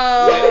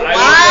hell. Yeah,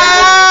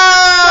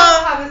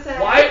 Wow. Homicide.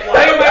 Why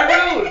am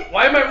I rude?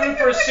 Why am I rude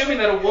for assuming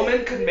that a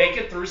woman could make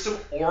it through some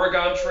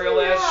Oregon Trail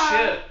ass Yeah.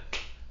 shit?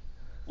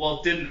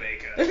 Well, didn't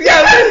make it.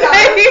 Yeah,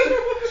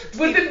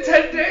 Within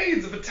 10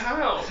 days of a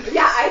town.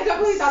 Yeah, I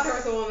definitely thought there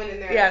was a woman in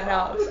there. yeah, as no,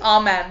 well. it's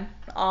all men.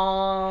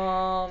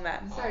 All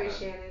men. Sorry, Oh,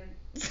 Shannon.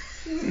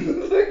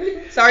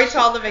 Sorry to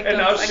all the victims. And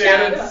now again.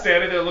 Shannon's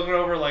standing there looking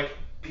over like,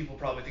 people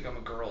probably think I'm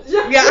a girl.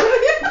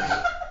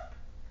 Yeah.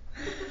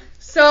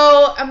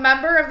 So, a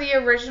member of the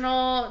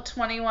original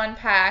 21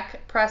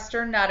 pack,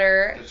 Prester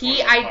Nutter, The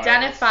he 21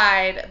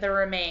 identified the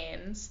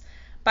remains.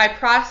 By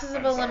process of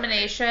I'm sorry.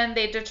 elimination,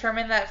 they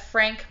determined that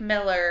Frank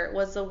Miller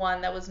was the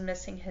one that was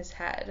missing his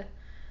head.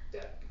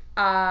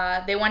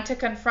 They went to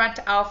confront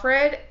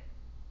Alfred,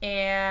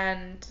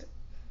 and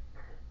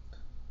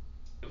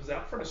Was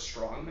Alfred a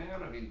strong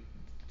man? I mean,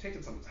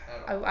 taking someone's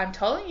head off. I'm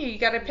telling you, you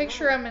gotta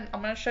picture him, and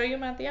I'm gonna show you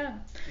him at the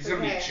end. He's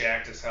gonna be Okay.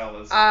 jacked as hell.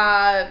 As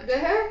The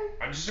hair?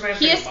 I'm just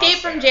imagining he a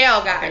escaped from mustache,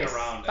 jail, nothing guys.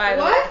 around it. By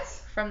the way, What?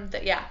 from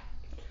the yeah.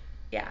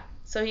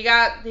 So he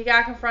got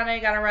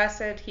confronted, got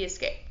arrested, he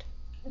escaped.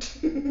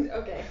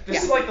 Okay. This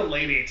Yeah. is like the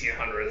late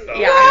 1800s, though.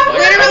 Yeah, Like,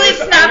 literally, I'm it's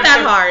just- not I'm that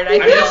just- hard. I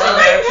I'm just feel.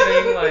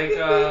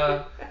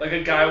 imagining like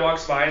a guy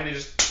walks by and they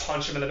just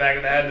punch him in the back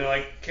of the head and they're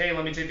like, "Okay,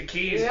 let me take the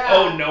keys." Yeah.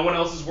 Oh, no one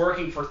else is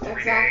working for 3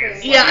 Exactly.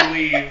 days. Yeah. Let me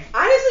leave.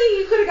 Honestly,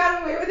 you could have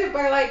gotten away with it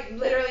by like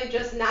literally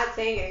just not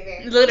saying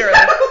anything. Literally.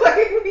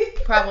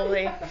 Like,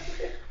 Probably.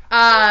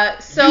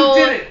 So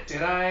You did it,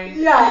 did I?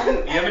 Yeah.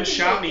 You haven't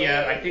shot me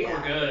yet. I think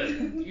Yeah. we're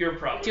good. You're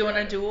probably. do you want a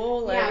right. duel?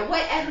 Like, Yeah,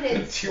 what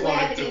evidence? Do you what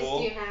want a evidence duel?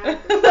 do you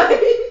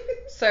have?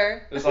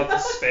 sir? There's lots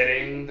of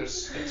spitting.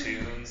 There's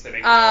spittoons. They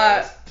make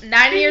Uh, noise.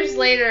 9 years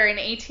later, in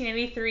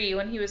 1883,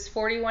 when he was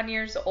 41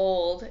 years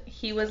old,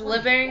 he was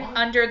living 41?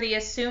 under the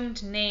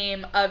assumed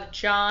name of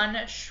John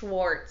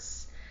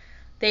Schwartz.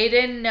 They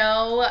didn't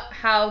know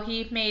how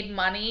he made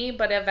money,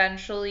 but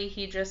eventually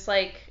he just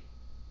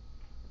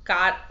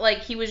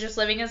he was just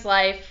living his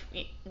life.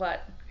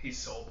 What? He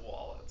sold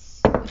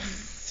wallets.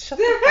 Shut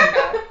the fuck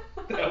up.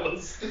 That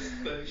was his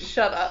thing.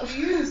 Shut up.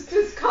 He used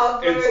his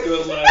cobbler. It's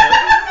good leather.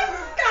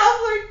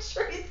 Cobbler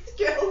trade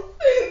skills.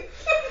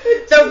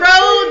 The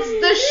roads,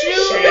 the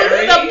shoes,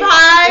 Cherry. the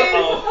pies.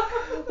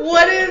 Oh.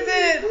 What is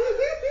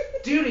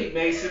it? Do you need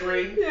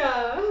masonry?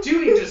 Yeah. Do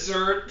you need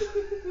dessert?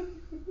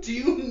 Do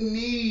you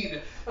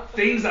need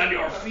things on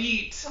your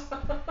feet?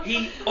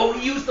 He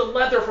used the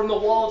leather from the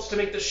wallets to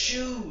make the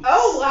shoes.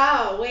 Oh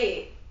wow!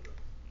 Wait.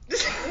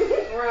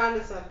 We're on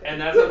to something.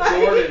 And that's how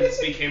Jordans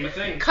became a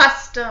thing.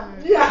 Custom.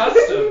 Yeah.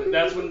 Custom.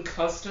 That's when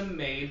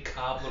custom-made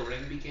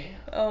cobblering began.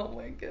 Oh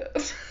my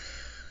god.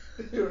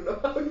 I don't know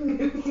how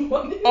to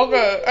one.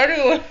 Okay,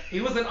 anyway.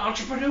 He was an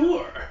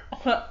entrepreneur.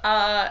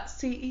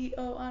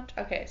 CEO.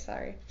 Okay,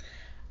 sorry.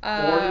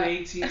 Born in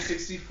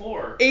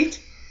 1864.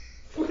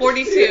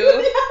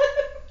 42.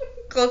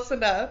 Close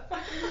enough.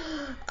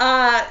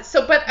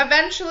 But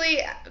eventually,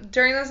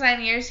 during those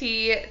 9 years,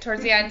 he,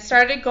 towards the end,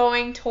 started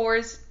going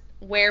towards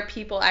where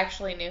people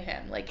actually knew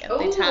him, like at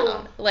the Ooh,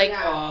 town. Like,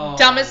 yeah.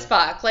 dumb as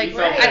fuck. Like, He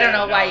felt I don't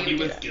know bad. why No, you he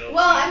would was do that. guilty.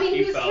 Well, I mean,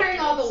 he was felt carrying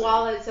all the guilty.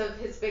 wallets of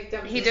his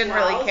victims. He as didn't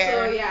well, really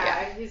care. So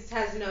Yeah. he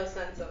has no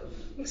sense of.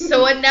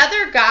 So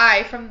another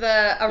guy from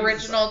the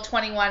original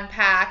 21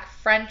 pack,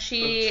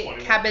 Frenchie The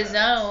 21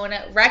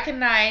 Cabezon,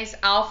 recognized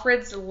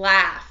Alfred's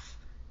laugh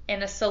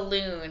in a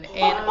saloon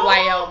in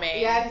Wyoming.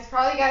 Yeah, he's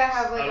probably got to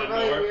have like Out a of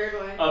really nowhere.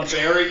 weird one. A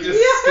very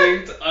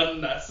distinct, He's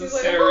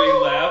unnecessary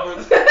like, laugh.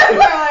 We're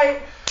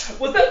like,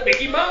 Was that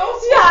Mickey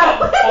Mouse? yeah.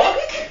 What the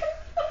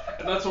fuck?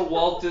 And that's where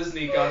Walt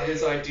Disney got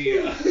his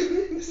idea.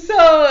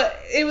 So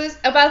it was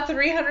about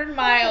 300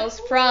 miles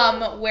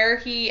from where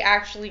he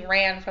actually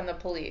ran from the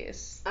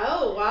police.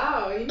 Oh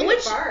wow, you made Which-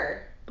 it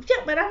far. Yeah,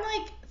 but I'm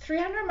like,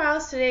 300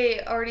 miles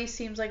today already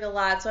seems like a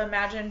lot. So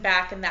imagine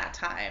back in that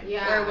time,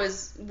 Yeah. where it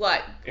was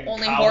what, In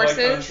only cowboy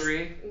horses.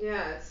 Country,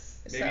 Yes.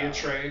 maybe a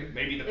train,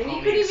 maybe the And Pony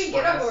you couldn't even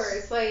get a Express.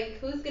 horse. Like,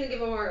 who's gonna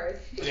give a horse?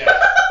 Yeah.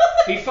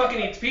 He fucking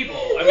eats people.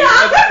 I mean,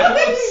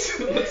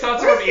 Yeah. let's not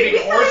start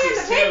eating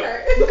horses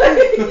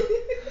too.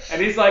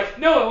 And he's like,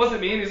 no, it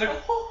wasn't me. And he's like,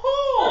 ho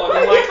ho. And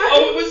they're like,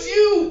 oh, it was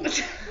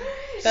you.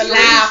 The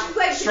laugh. It's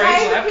like, Strange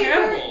the guy laugh in the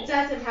paper cannibal.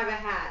 doesn't have a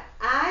hat.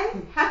 I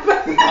have a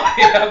I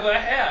hat. have a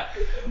hat.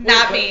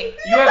 Not Wait, me.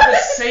 but you have the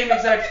same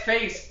exact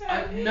face.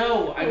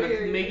 No, I'm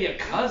maybe a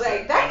cousin.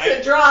 Like, that's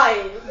and a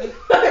drawing.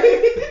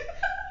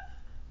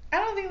 I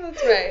don't think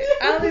that's right.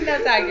 I don't think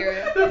that's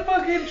accurate. The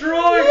fucking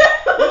drawing.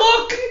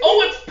 Look.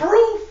 Oh, it's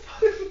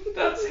proof.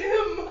 That's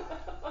him.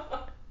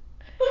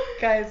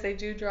 Guys, they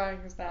do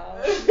drawings now.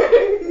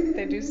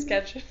 They do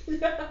sketches.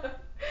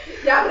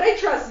 Yeah, but I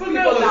trust But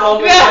people that was now. all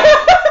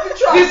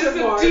Trust This is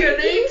them a more.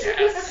 DNA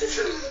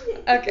test.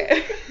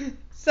 Okay.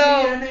 So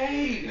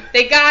DNA.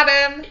 they got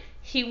him.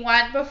 He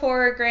went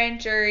before a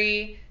grand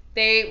jury.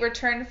 They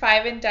returned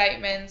 5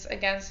 indictments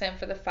against him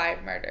for the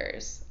 5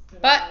 murders.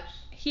 But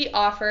he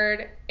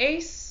offered a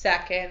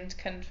second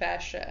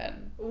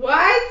confession.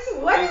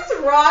 What? What's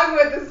wrong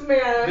with this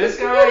man? This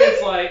guy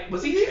is like,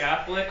 was he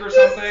Catholic or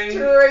something?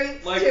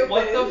 Straight Like, stupid.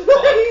 what the Like, fuck?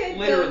 I don't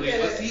Literally,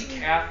 get was it. he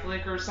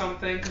Catholic or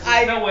something? Because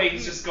I- there's no way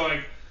he's just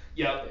going,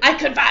 yep. I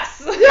confess.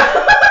 Because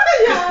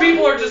Yeah.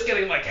 people are just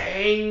getting like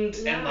hanged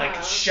and like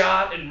Yeah.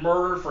 shot and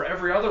murdered for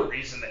every other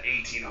reason the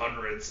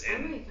 1800s Oh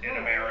in my in gosh.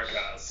 America.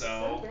 So,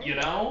 So bad. you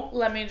know?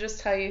 Let me just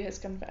tell you his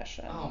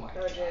confession. Oh my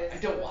Oh, god. jeez. I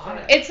don't want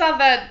it. It's not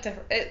that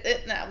different.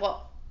 No,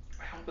 well,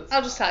 I hope it's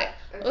I'll just not.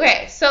 tell you.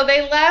 Okay, so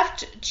they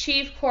left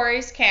Chief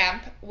Corey's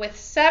camp with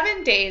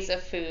 7 days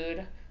of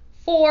food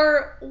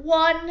for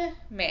 1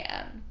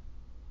 man.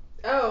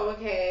 Oh,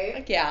 okay.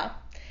 Like, yeah.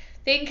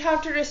 They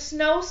encountered a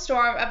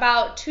snowstorm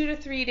about 2 to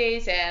 3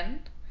 days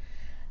in.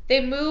 They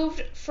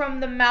moved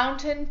from the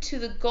mountain to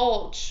the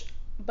gulch,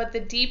 but the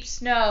deep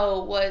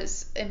snow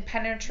was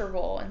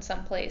impenetrable in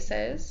some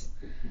places.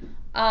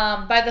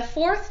 By the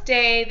 4th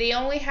day, they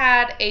only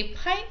had a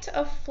pint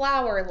of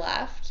flour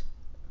left,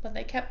 but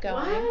they kept going.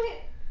 What?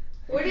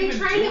 Were What are they you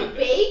trying doing to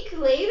this? bake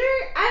later?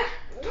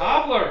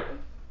 Cobbler.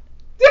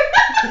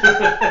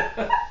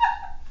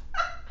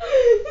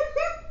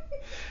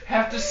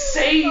 Have to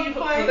save for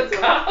the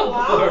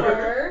cobbler.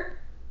 Flour.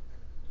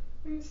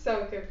 I'm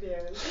so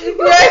confused.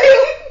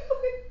 Right?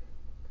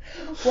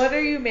 What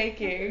are you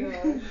making?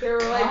 They were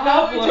like,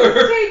 no, Cobbler.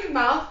 just take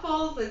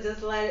mouthfuls and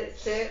just let it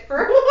sit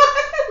for a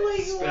while.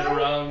 Like, Spin what?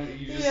 around.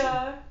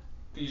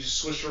 You just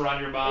swish it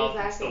around your mouth.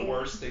 It's Exactly. the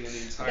worst thing in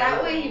the entire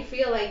That world. way you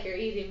feel like you're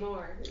eating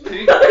more.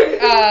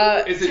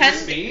 Is it 10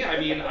 just me? I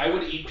mean, I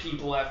would eat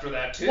people after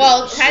that too.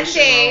 Well, Just 10 swish it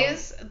around.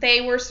 days,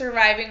 they were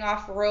surviving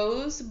off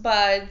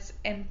rosebuds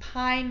and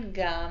pine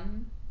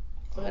gum.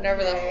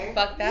 Whatever Okay. the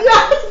fuck that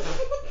Yes.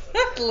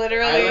 is.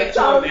 Literally. I like to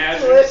Sounds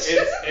imagine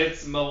delicious.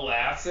 it's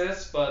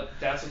molasses, but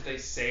that's what they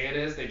say it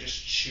is. They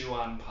just chew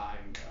on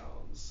pine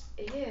cones.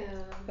 Ew.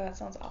 That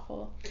sounds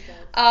awful.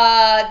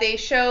 Okay. They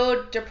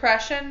showed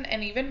depression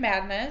and even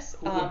madness.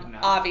 Who would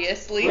not?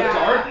 Obviously. Yeah.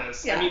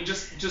 Regardless, Yeah. I mean,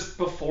 just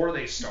before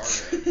they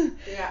started.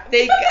 Yeah.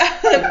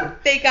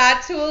 They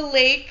got to a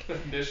lake,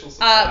 Initial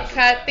supplies were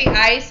cut the bad.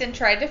 ice and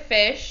tried to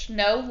fish.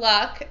 No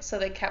luck, so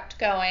they kept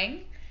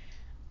going.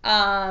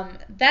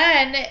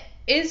 Then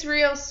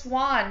Israel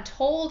Swan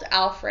told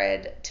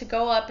Alfred to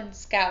go up and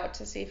scout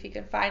to see if he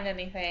could find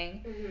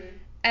anything. Mhm.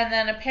 And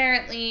then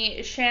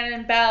apparently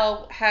Shannon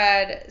Bell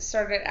had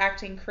started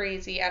acting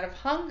crazy out of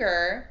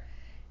hunger.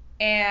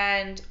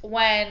 And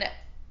when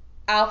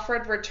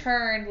Alfred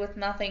returned with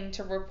nothing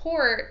to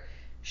report,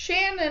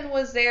 Shannon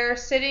was there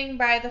sitting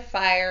by the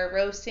fire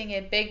roasting a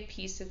big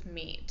piece of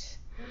meat,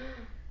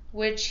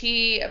 which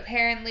he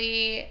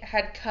apparently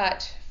had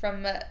cut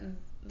from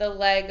the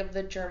leg of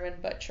the German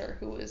butcher,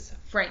 who was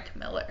Frank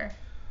Miller.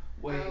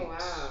 Wait, Oh,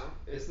 wow.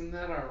 isn't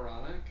that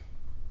ironic?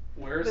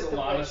 Where's With the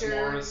Alanis butcher?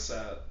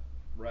 Morissette,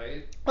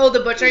 right? Oh, the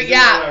butcher, Isn't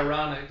yeah. that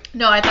ironic?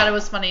 No, I thought it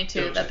was funny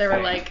too Don't that you they were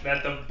think like,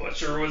 that the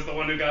butcher was the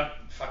one who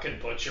got fucking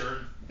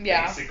butchered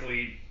Yeah.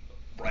 basically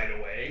right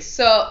away.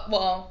 so,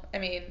 well, I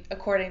mean,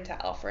 according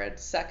to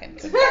Alfred's second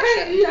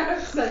confession.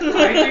 Yes.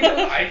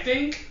 I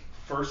think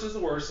first is the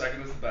worst,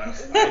 second is the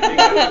best. I think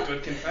that's a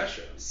good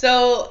confession.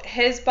 So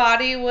his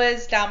body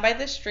was down by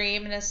the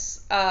stream and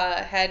his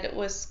head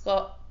was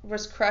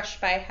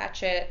crushed by a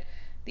hatchet.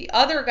 The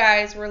other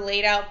guys were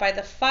laid out by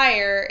the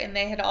fire and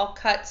they had all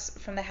cuts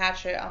from the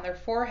hatchet on their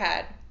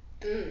forehead.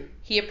 Mm.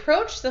 He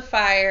approached the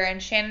fire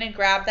and Shannon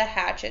grabbed the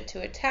hatchet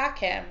to attack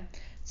him,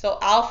 so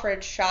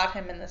Alfred shot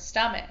him in the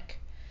stomach.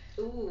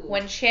 Ooh.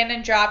 When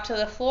Shannon dropped to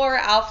the floor,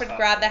 Alfred Tough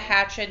grabbed the one.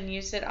 hatchet and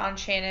used it on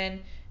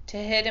Shannon to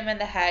hit him in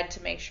the head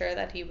to make sure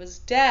that he was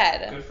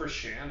dead. Good for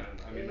Shannon.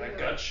 I mean, that Yeah.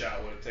 gut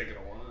shot would have taken a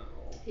while.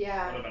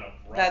 Yeah. Would have been a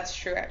rough. That's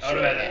true, That actually.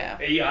 would have been Yeah.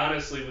 He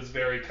honestly was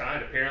very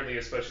kind. Apparently,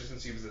 especially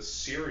since he was a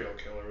serial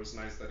killer, it was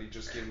nice that he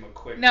just gave him a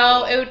quick.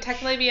 No, little- it would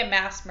technically be a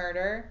mass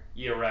murder.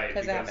 Yeah, right.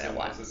 'cause it happened at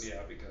wasn't- once. Yeah,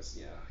 because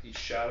he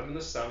shot him in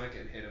the stomach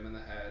and hit him in the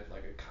head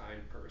like a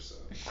kind person.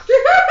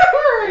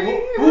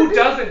 Who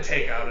doesn't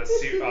take out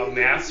a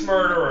mass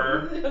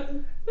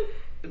murderer?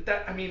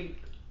 That I mean,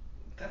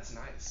 that's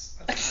nice.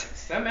 That's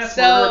nice. That mass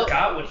murderer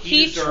got what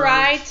he deserved.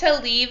 tried to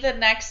leave the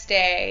next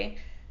day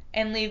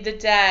and leave the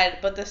dead,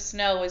 but the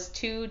snow was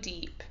too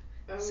deep.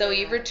 Oh So my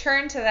he God.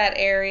 returned to that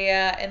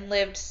area and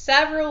lived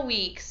several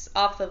weeks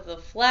off of the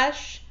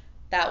flesh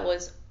that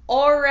was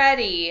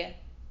already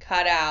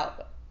cut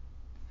out.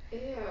 Ew.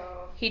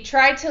 He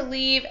tried to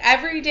leave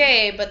every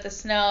day, but the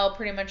snow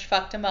pretty much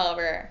fucked him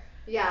over.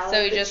 Yeah, So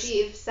like he the just-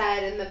 chief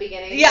said in the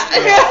beginning. Yeah.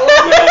 Yeah.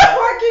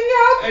 Walking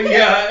up.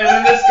 Yeah, and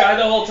then this guy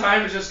the whole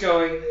time is just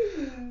going.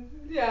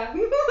 Yeah.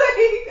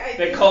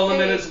 They call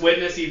him in as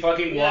witness. He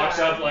fucking walks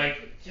Yeah. up like,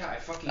 yeah, I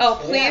fucking. Oh, told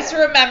please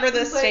them. remember the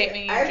He's like,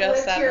 statement you "I've just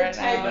lived said here right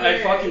 10 now.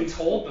 years." I fucking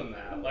told them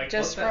that. Like,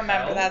 Just what the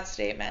remember hell? that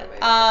statement. Oh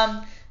my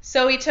gosh.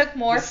 So he took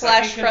more The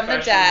flesh second from the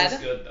confession was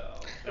dead. good, though.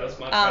 That was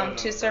much better than the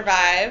To first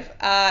survive.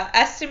 one.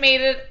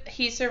 Estimated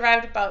he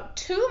survived about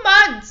 2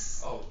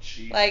 months Oh,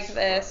 Jesus like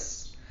this.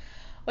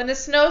 When the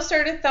snow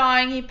started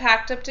thawing, he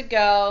packed up to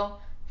go.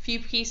 A few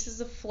pieces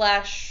of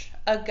flesh,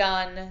 a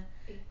gun,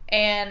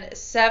 and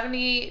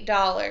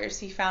 $70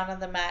 he found on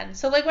the men.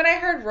 So like when I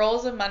heard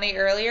rolls of money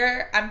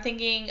earlier, I'm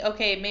thinking,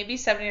 okay, maybe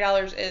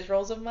 $70 is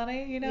rolls of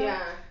money, you know?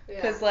 Yeah.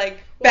 Because like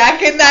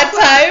back in that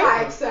time,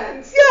 5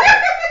 cents.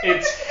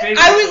 It's physically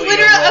I was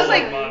literally, a I was roll of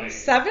like, money.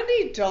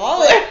 $70?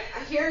 Like,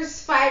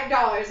 here's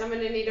 $5. I'm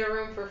gonna need a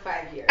room for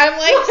 5 years. I'm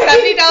like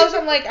 $70.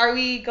 I'm like, are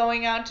we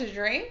going out to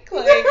drink?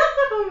 Like,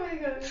 oh my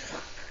god.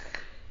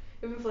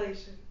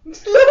 Inflation.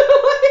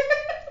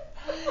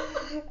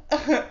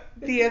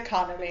 the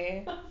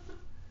economy,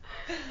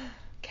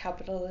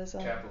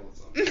 capitalism.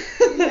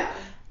 Capitalism. Yeah.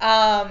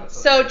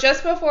 That's So okay.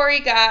 just before he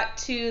got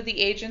to the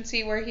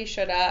agency where he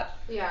showed up,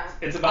 Yeah.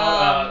 It's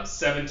about Um,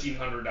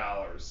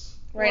 $1,700.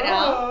 right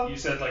now, You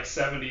said like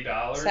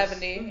 $70.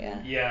 70, yeah.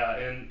 Yeah,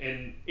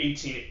 in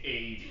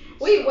 1880.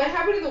 Wait, so- what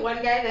happened to the one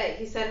guy that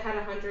he said had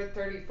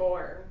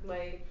 134?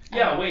 Like.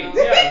 Yeah, I wait, don't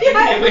know.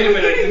 yeah. Wait a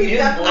minute. Didn't he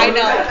have more I than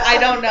know, that? I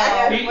don't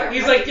know.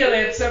 He's like, yeah,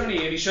 they had 70,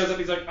 and he shows up.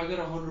 He's like, I got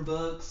 $100,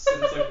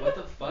 and it's like, what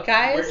the fuck?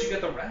 Guys? Where'd you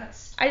get the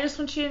rest? I just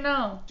want you to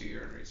know. Do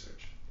your own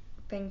research.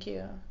 Thank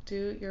you.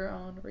 Do your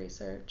own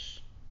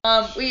research.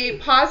 We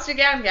paused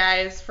again,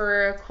 guys,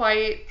 for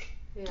quite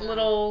Yeah.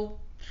 little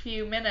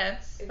few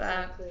minutes.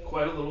 Exactly.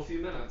 Quite a little few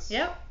minutes.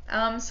 Yep.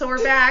 So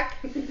we're back.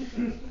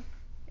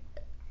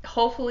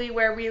 Hopefully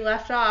where we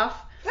left off.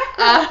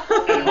 And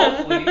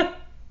hopefully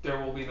there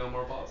will be no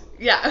more pauses.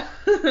 Yeah.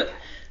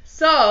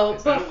 So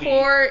It's not a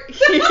before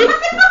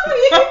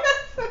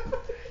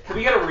Can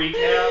we get a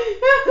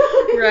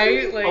recap?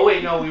 right? Like Oh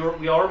wait, no,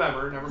 we all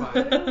remember. Never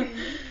mind.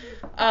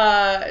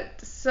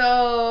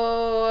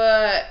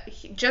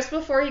 Just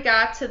before he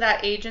got to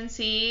that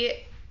agency,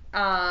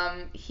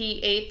 he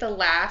ate the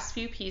last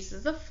few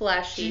pieces of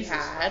flesh he Jesus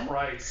had.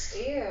 Christ.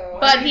 Ew. Why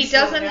But did he he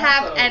still doesn't have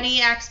have those?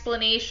 any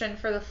explanation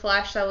for the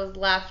flesh that was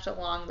left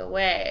along the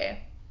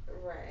way.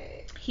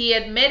 Right. He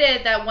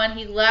admitted that when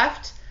he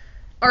left,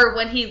 or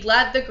when he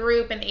led the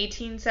group in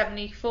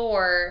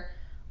 1874,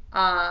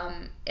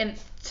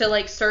 to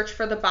like search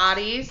for the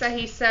bodies that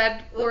he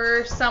said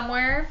were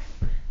somewhere,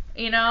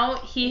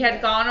 he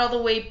had gone all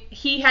the way.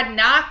 He had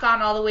not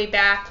gone all the way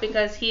back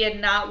because he had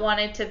not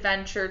wanted to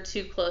venture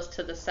too close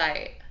to the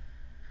site.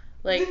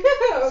 Like,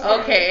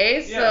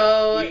 okay, Yeah,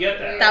 so we get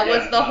that. that Yeah,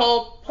 was the no.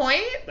 whole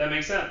point? That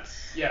makes sense.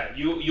 Yeah,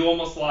 you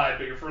almost lied,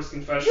 but your first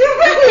confession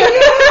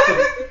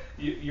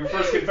your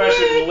first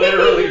confession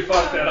literally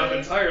fucked that up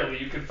entirely.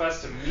 You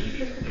confessed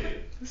immediately.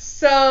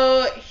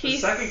 So The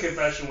second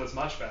confession was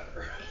much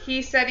better.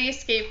 he said he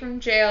escaped from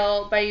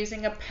jail by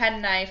using a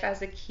penknife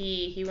as a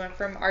key. He went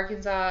from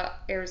Arkansas,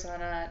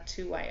 Arizona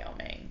to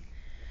Wyoming.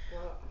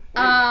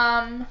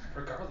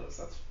 Regardless,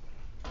 that's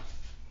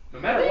no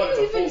matter what, it's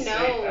a full I don't state.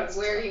 even know That's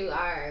where tough. you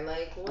are.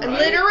 Like, what? Right.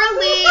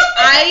 Literally,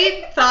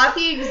 I thought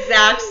the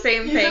exact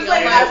same You thing. just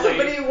like Yeah. ask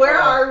somebody,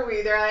 where Oh. are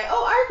we? They're like,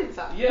 oh,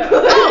 Arkansas. Yeah.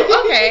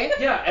 Oh, okay.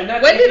 Yeah, and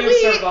that's When if did you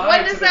we? survive When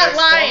to does the that next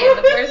line?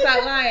 farm. Where's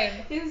that line?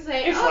 He's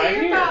like, It's oh, right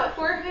you're here. about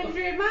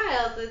 400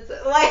 miles. It's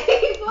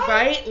like, what?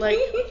 Right? Like,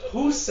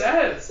 Who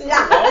says?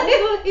 Yeah.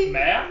 Hello?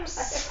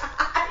 Maps?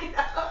 I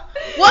know.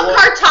 what Well-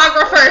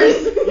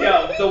 cartographers?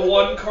 Yeah, the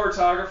one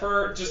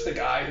cartographer, just the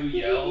guy who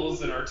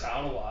yells in our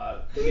town a lot.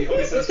 He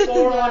always says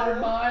 400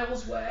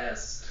 miles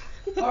west,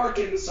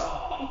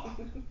 Arkansas.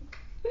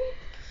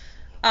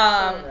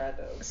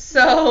 Colorado.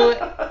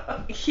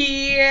 So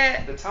he.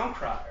 The town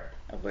crier.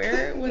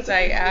 Where was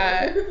I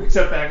at?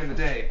 Except back in the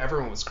day,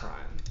 everyone was crying.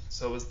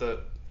 So was the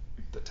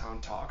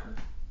town talker.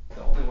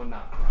 The only one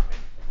not crying.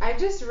 I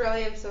just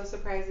really am so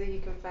surprised that he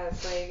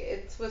confessed. Like,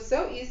 it was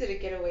so easy to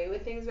get away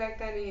with things back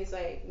then, and he's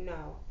like,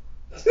 no.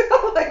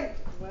 Like,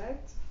 what?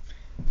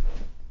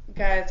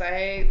 Guys,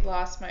 I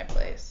lost my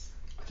place.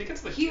 I think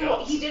it's the He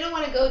hills. didn't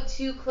want to go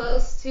too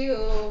close to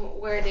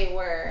where they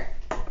were.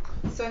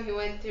 So he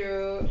went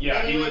through.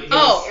 Yeah, then he went would- through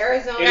Oh,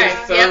 Arizona. It is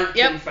Guys, third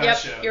yep,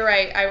 confession. You're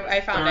right. I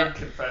found Third it.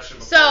 confession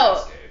before So,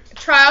 he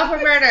escaped. trial for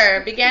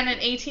murder began in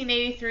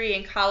 1883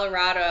 in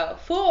Colorado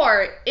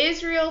for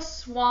Israel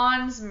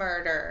Swan's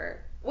murder.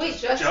 Wait,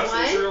 just Just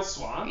one? Israel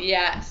Swan?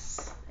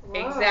 Yes,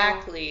 Whoa.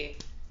 exactly.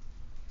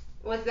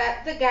 Was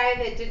that the guy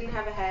that didn't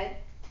have a head?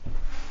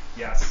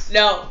 Yes.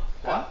 No.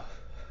 What?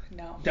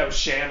 No. That was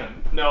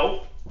Shannon.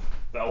 No,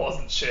 that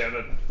wasn't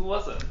Shannon. Who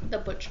was it? The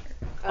butcher.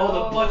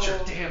 Oh, the butcher.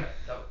 Damn it.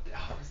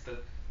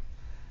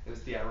 It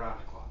was the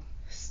ironic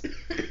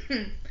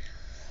one.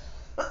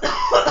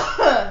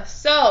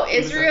 So,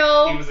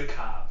 Israel. He was a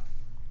cop.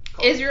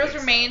 Called Israel's Big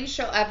remains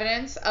show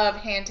evidence of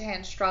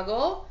hand-to-hand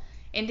struggle,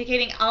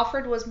 indicating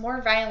Alfred was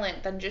more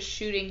violent than just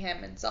shooting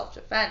him in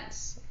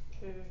self-defense.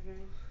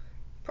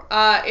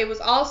 Mm-hmm. It was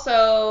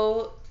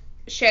also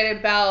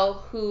Shannon Bell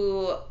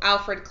who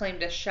Alfred claimed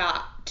to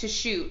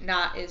shoot,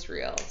 not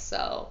Israel.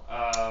 So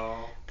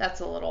Oh, that's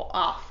a little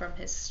off from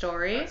his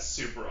story. that's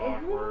super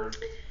awkward.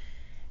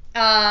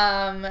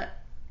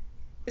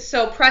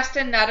 So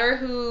Preston Nutter,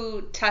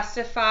 who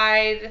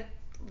testified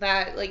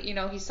that, like, you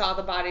know, he saw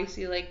the bodies,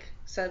 he, like,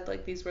 said,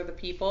 like, these were the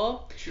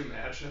people. Could you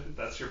imagine?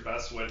 That's your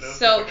best witness.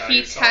 So the guy he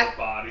who saw the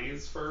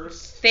bodies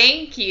first.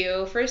 Thank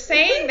you for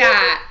saying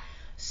that.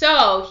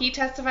 So he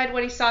testified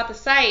what he saw at the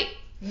site.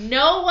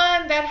 No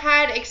one that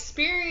had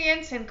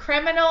experience in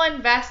criminal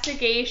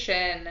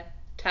investigation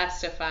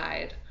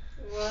testified.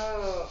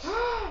 Whoa.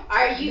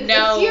 Are you?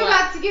 No. Is he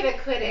about to get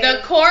acquitted?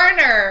 The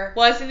coroner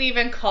wasn't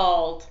even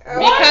called Oh,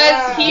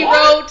 because he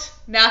What? wrote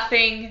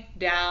nothing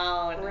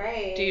down.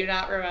 Right. Do you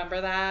not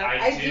remember that?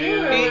 I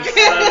do remember You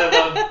that.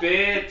 son of a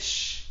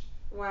bitch.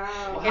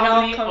 Wow. It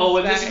all many? comes Oh,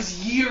 and back. this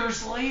is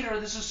years later.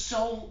 This is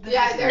so. This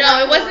Yeah, is- they're No,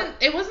 not it gonna- wasn't.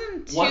 It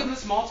wasn't too. Wasn't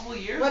this multiple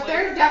years? But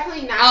later? they're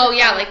definitely not. Oh gonna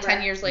yeah, like remember.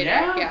 10 years later.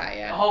 Yeah.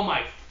 Yeah. Oh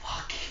my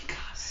fucking god.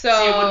 So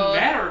See, it wouldn't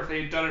matter if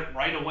they'd done it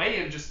right away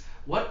and just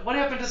what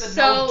happened to the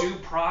So, no due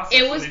process?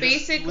 it when was they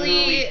just basically-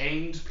 literally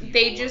hanged people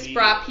they just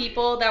brought immediately?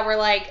 people that were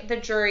like, the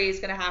jury is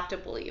gonna have to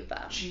believe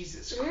them.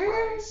 Jesus Mm.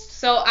 Christ.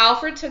 So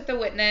Alfred took the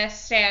witness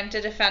stand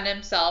to defend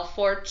himself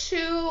for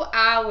 2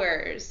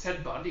 hours.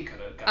 Ted Bundy could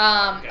have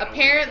gotten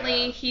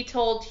Apparently he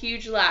told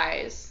huge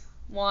lies.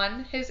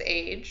 1, his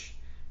age.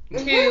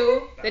 Mm-hmm.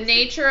 2, the That's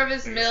nature of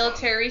his biggest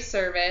military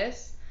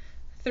service.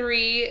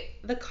 3,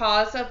 the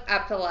cause of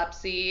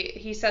epilepsy.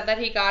 He said that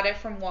he got it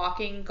from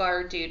walking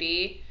guard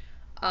duty.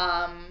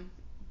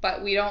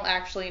 But we don't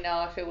actually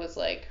know if it was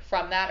like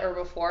from that or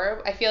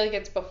before. I feel like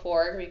it's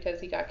before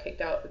because he got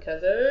kicked out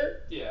because of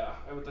it. Yeah,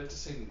 I would like to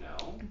say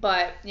no.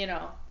 But, you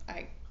know,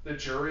 The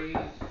jury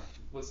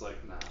was like,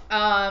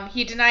 nah.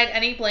 he denied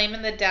any blame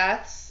in the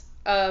deaths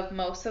of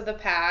most of the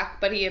pack,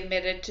 but he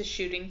admitted to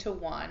shooting to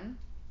one.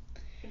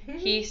 Mm-hmm.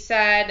 He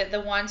said the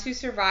ones who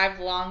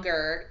survived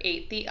longer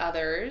ate the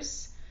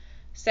others.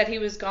 Said he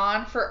was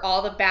gone for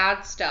all the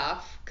bad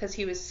stuff because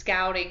he was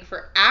scouting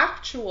for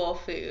actual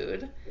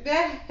food.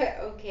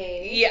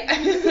 Okay. Yeah. Yeah,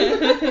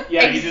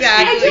 he just-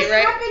 exactly, I just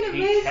right? happened to He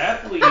miss.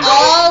 kept leaving.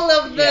 All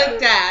of the Yeah.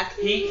 death.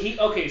 He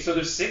okay, so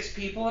there's 6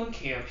 people in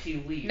camp,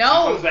 he leaves.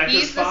 No, he comes back,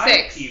 he's there's the 5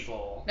 sixth.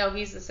 people. No,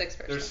 he's the 6th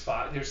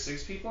person. There's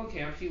 6 people in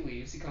camp, he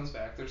leaves, he comes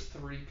back, there's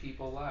 3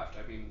 people left.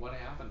 I mean, what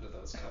happened to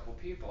those couple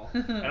people?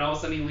 And all of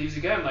a sudden he leaves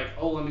again, like,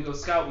 oh, let me go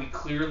scout. We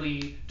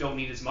clearly don't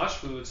need as much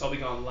food, so I'll be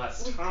gone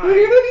less time.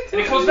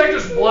 And he comes back,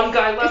 there's one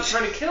guy left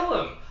trying to kill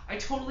him. I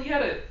totally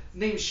get it.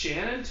 Named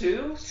Shannon,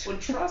 too?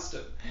 Wouldn't trust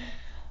him.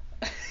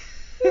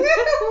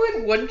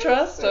 Wouldn't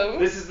trust him.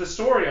 This is the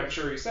story I'm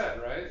sure he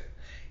said, right?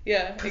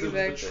 Yeah, Because it was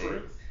the exactly.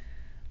 truth.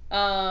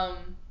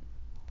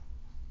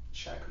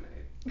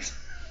 Checkmate.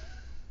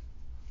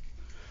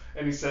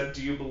 And he said,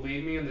 "Do you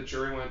believe me?" And the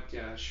jury went,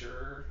 "Yeah,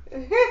 sure."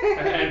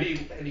 and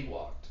he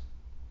walked.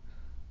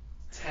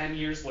 10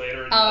 years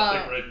later, and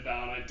nothing written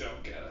down. I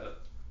don't get it.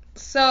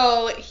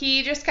 So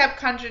he just kept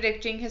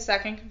contradicting his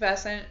second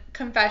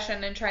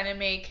confession and trying to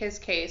make his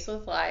case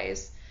with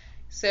lies.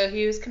 So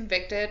he was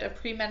convicted of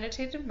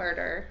premeditated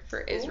murder for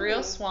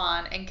Israel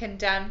Swan and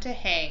condemned to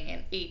hang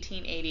in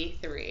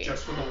 1883.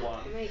 Just for the one.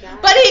 Oh my god.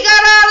 But he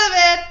got out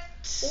of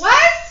it.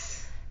 What?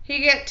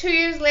 2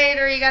 years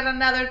later, he got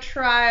another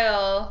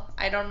trial.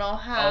 I don't know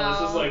how. Oh,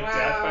 this is like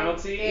death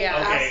penalty?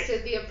 Yeah. Okay.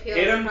 To the appeals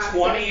Hit him process,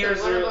 20 years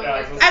and one of early. them I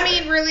was was- gonna I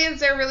mean, really,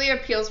 is there really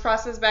appeals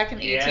process back in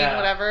 18 Yeah.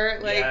 whatever?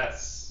 Like,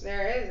 yes.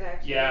 There is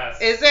actually.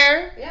 Yes. is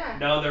there? Yeah.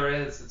 No, there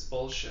is. It's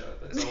bullshit.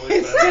 It's always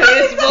It's- been.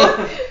 it's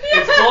bull-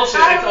 It's bullshit.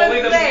 I It's only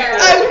the was there.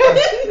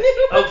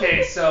 people.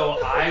 Okay, so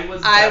I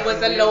was. I was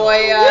a definitely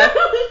lawyer.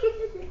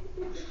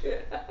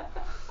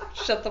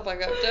 Shut the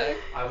fuck up, Jack.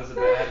 I was a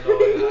bad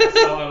lawyer. I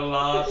saw it a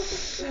lot.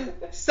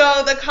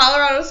 So the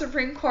Colorado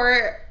Supreme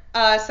Court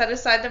set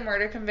aside the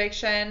murder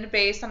conviction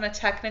based on a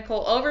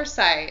technical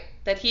oversight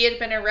that he had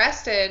been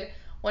arrested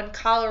when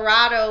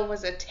Colorado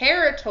was a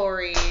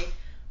territory,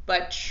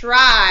 but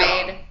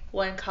tried Dumb.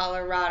 when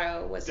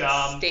Colorado was a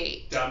Dumb.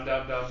 state. Dumb.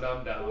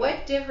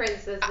 What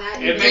difference does that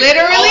It make? makes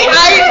Literally, all the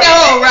I difference.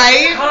 know,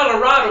 right?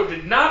 Colorado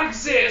did not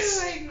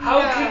exist. Oh my How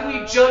God. can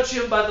we judge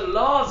him by the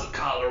laws of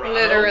Colorado?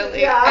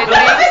 Literally. Yeah.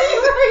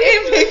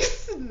 It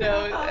makes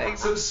no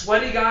sense. Some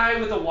sweaty guy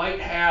with a white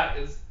hat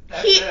is.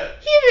 That's He it.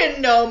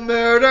 didn't know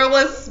murder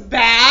was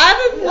bad.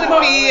 Would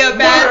be a Murder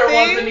bad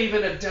wasn't thing.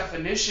 even a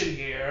definition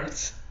here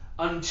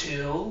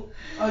until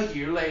a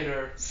year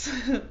later.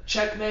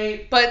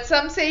 Checkmate. But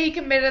some say he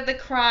committed the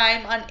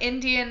crime on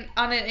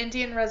an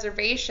Indian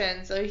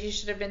reservation, so he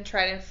should have been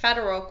tried in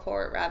federal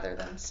court rather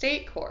than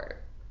state court.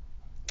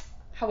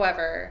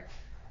 However,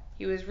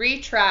 he was They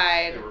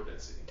retried were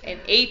busy. in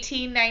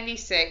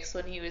 1896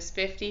 when he was Oh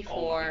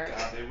 54 my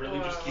god, they really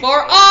just keep for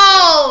going.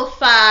 all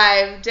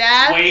 5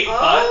 deaths. Wait,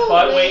 Oh,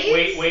 but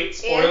wait. wait.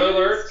 Spoiler Aaron's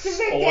alert.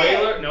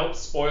 convicted.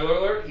 Spoiler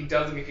alert. He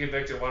doesn't get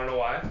convicted. Want to know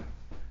why?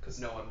 Because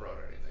no one wrote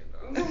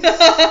anything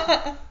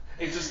down.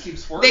 It just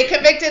keeps working. They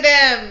convicted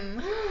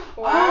him.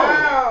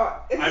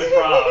 Wow. I'm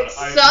proud.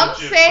 I'm Some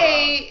legit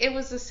say it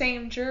was the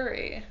same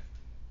jury. proud.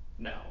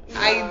 No.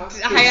 I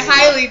There's-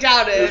 highly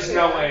doubt it. There's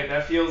no way.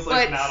 That feels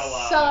like But not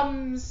allowed.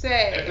 some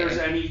say. If there's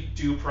any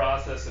due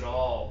process at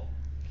all,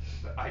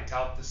 I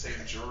doubt the same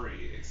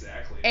jury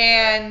exactly.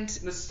 And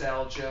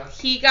Nostalgia.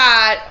 he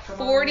got Come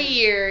on, 40 man.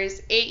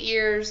 years, 8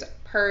 years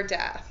per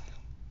death.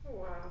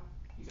 Wow.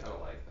 You gotta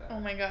like that. Oh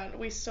my god,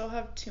 we still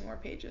have 2 more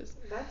pages.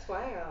 That's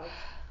wild.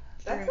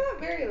 That's Three. not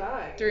very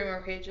long. 3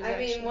 more pages, I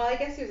actually. mean, well, I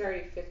guess he was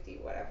already 50,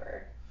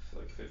 whatever.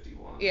 Like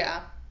 51.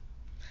 Yeah.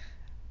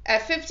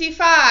 At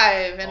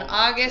 55, on Oh my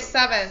August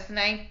goodness. 7th,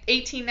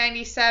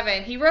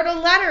 1897, he wrote a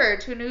letter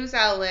to a news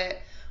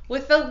outlet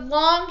with the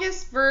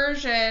longest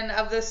version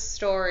of the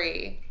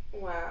story.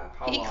 Wow.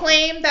 How He long?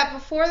 claimed that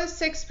before the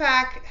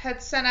 6-pack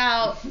had sent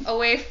out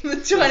away from the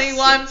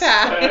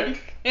 21-pack.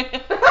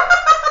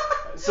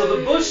 So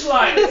the Bush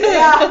Lights.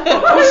 Yeah. The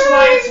Bush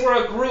Lights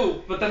were a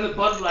group, but then the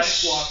Bud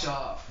Lights walked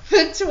off. The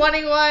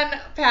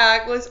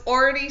 21-pack was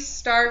already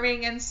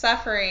starving and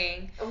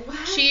suffering. What?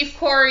 Chief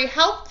Corey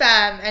helped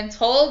them and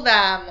told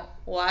them,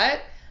 what?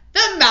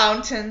 The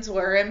mountains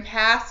were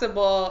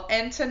impassable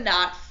and to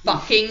not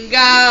fucking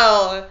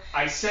go.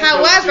 I said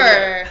don't do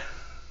However, it.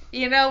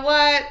 you know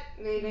what?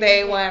 Maybe.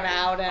 They went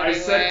out anyway. I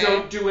said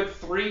don't do it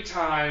 3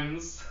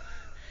 times.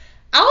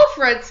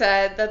 Alfred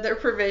said that their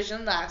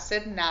provision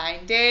lasted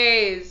 9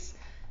 days.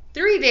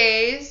 3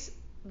 days,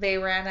 they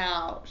ran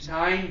out.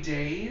 9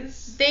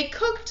 days? They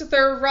cooked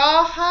their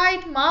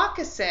rawhide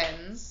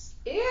moccasins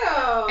Ew.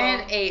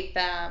 and ate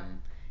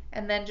them,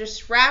 and then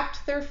just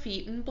wrapped their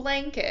feet in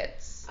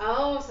blankets.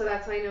 Oh, so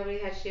that's why nobody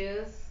had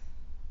shoes?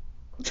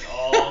 It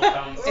all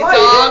comes It's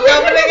all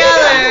coming It's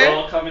together.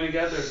 all coming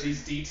together.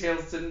 These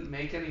details didn't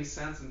make any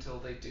sense until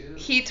they do.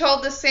 He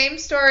told the same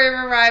story of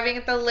arriving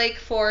at the Lake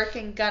Fork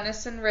and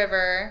Gunnison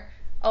River.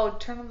 Oh,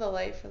 turn on the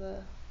light for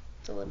the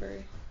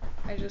delivery.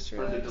 I just For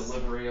the realized.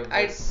 delivery of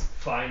I- this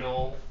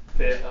final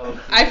bit of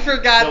I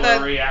forgot Killer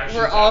that Reactions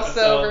we're also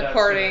episode that's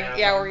recording. gonna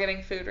Yeah, happen. we're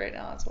getting food right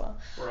now as well.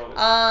 We're always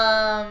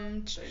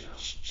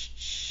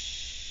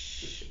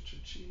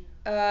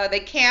They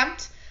know.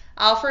 camped.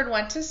 Alfred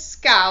went to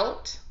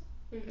scout.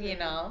 Mhm. You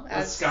know, A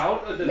as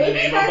scout, the Maybe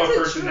name of that's a a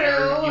person true there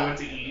you went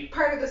to eat.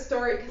 part of the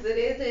story because it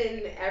is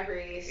in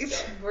every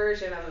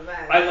version of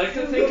events. I like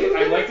to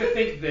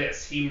think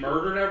this. He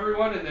murdered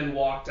everyone and then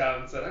walked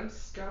out and said, "I'm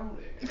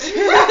scouting."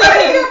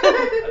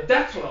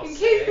 That's what I'll In say.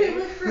 case they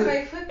look for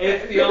my footprint.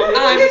 It's the only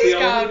I'm thing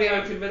scouting.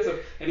 I'm convinced of.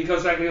 And he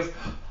comes back and he goes,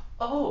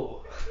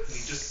 "Oh."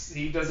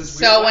 He does his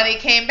weird So when laugh. he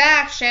came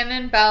back,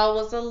 Shannon Bell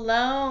was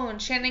alone.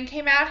 Shannon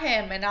came at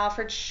him, and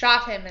Alfred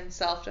shot him in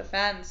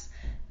self-defense.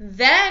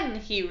 Then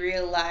he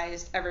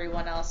realized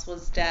everyone else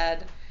was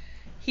dead.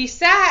 He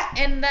sat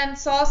and then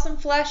saw some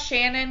flesh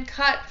Shannon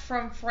cut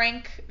from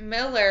Frank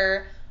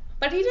Miller,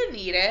 but he didn't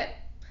eat it.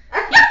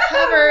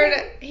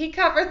 He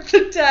covered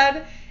the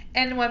dead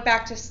and went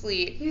back to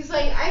sleep. He's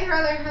like, I'd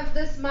rather have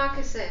this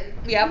moccasin.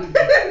 Yep. But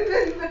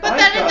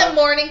then in the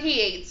morning he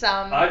ate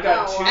some. I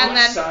got two and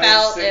then size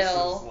fell sixes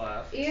ill.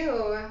 left.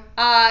 Ew.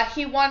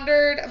 He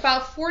wandered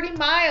about 40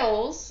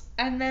 miles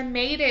and then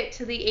made it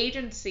to the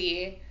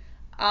agency.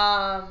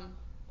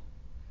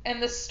 And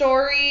the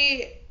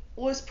story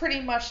was pretty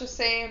much the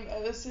same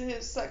as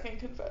his second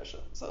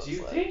confession. So Do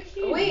you it's think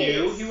he Wait,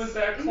 knew he was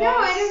that close? No,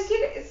 I don't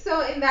get it.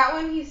 So in that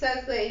one, he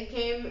says that he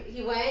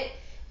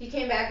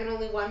came back and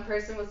only one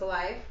person was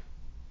alive.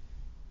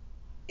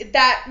 he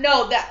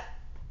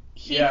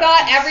Yeah,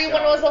 thought he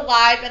everyone was scouted.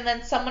 alive, and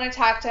then someone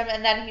attacked him,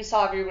 and then he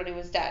saw everybody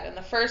was dead. In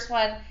the first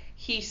one,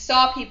 he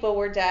saw people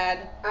were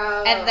dead,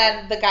 Oh. and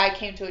then the guy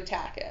came to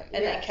attack him,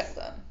 and Yes. then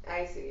killed him.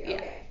 I see. Yeah.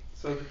 Okay.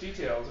 So the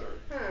details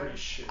are pretty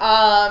shit.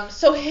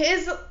 So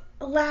his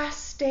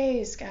last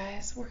days,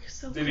 guys, we're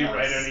so close. Did he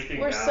write anything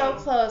We're down? so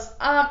close.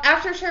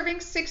 After serving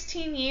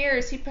 16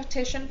 years, he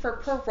petitioned for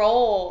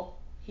parole.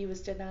 He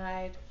was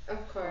denied. Of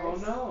Oh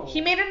course. no.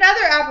 He made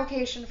another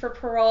application for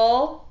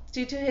parole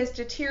due to his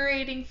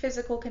deteriorating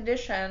physical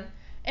condition,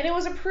 and it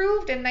was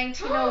approved in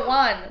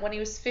 1901 when he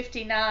was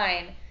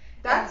 59.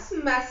 That's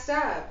messed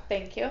up.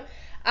 Thank you.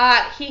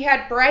 He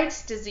had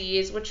Bright's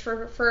disease, which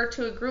referred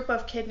to a group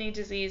of kidney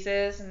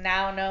diseases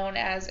now known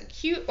as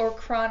acute or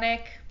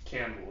chronic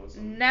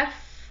Cannibalism.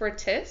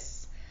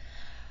 nephritis.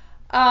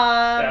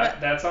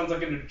 That sounds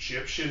like an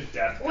Egyptian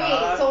death Wait,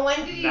 god. so when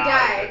did he Not a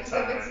die? good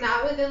Because if it's time.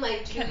 not within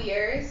like 2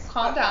 years.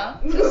 Calm down.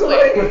 Just Just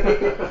wait.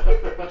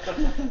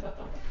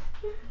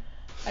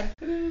 It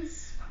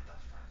is. What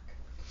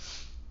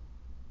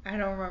the I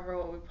don't remember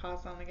what we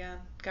paused on again.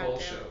 fuck? Goddamn.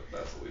 Bullshit.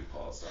 That's what we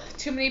paused on.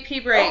 Too many pee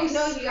Oh breaks.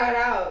 no, he got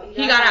out.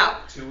 He got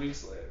out. 2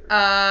 weeks later.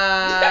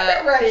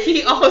 Right.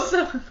 He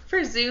also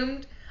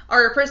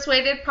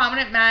persuaded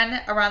prominent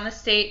men around the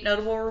state,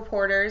 notable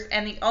reporters,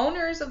 and the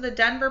owners of the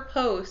Denver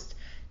Post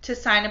to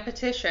sign a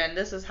petition.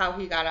 This is how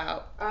he got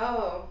out.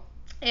 Oh.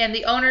 And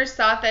the owners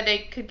thought that they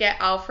could get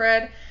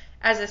Alfred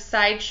as a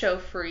sideshow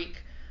freak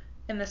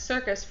in the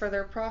circus for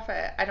their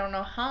profit. I don't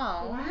know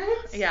how.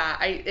 What? Yeah,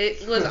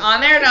 it was on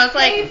there, and I was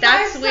like, Hey,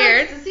 that's 5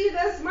 weird. cents to see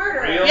this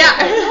murder. Real,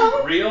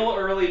 Yeah. real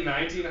early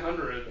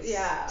 1900s.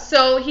 Yeah.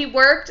 So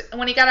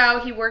when he got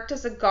out, he worked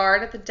as a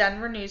guard at the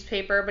Denver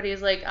newspaper, but he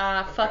was like,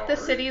 fuck the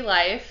guard? city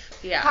life.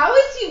 Yeah. How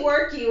is he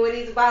working when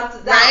he's about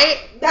to die? Right?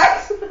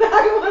 That's what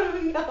I want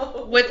to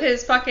know. With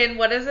his fucking,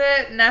 what is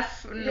it?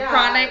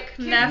 Chronic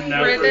kidney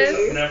nephritis?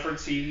 disease.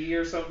 Nefertiti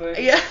or something?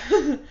 Yeah.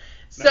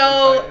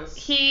 So Nephritis.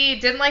 he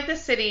didn't like the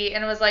city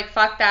and was like,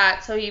 fuck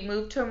that. So he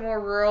moved to a more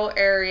rural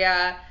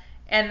area,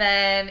 and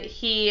then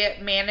he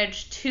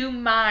managed 2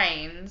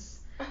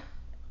 mines.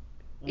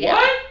 Yeah.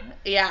 What?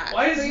 Yeah.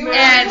 Why is So he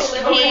man went on to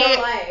live And a he-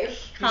 whole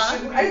life.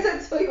 Huh? I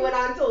said so he went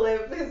on to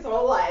live his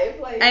whole life.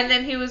 Like. And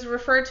then he was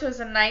referred to as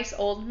a nice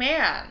old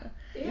man.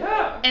 Ew.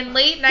 Yeah. In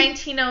late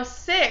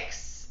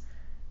 1906,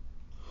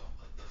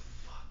 What the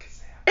fuck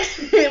is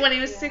happening? when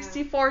he was Yeah.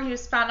 64, he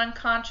was found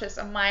unconscious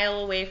a mile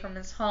away from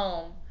his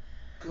home.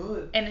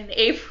 Good. And in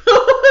April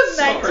of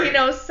Sorry.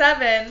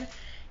 1907,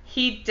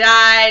 he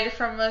died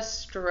from a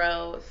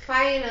stroke.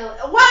 Finally.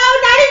 Wow,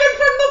 not even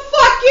from the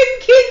fucking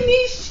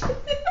kidney shit.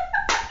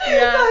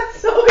 Yeah. That's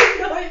so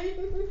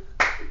annoying.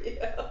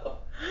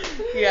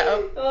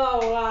 Yeah.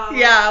 Oh, wow.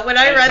 Yeah, when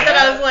I And read that,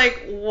 I that- was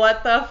like,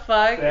 what the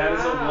fuck? That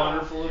is a Wow.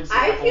 wonderful I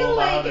example feel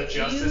of how like the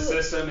justice you-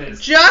 system is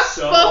Just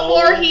so...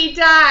 before he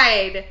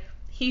died,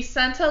 he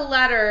sent a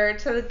letter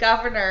to the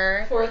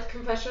governor 4th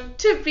confession.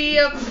 to be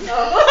a...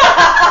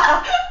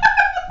 Oh.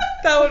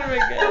 That would have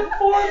been good. The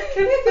fourth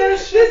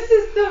confession. This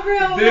is the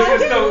real one.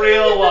 This is the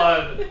real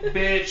one,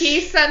 bitch.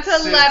 He sent a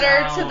Sit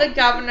letter down. to the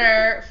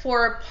governor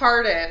for a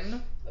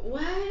pardon,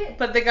 What?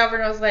 but the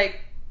governor was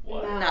like,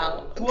 What?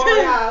 no. Who are,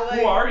 Yeah, like-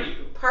 who are you?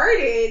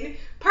 Pardon?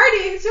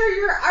 Pardon, sir,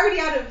 you're already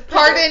out of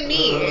Pardon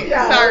me.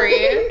 Yeah. Sorry.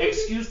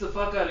 Excuse the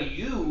fuck out of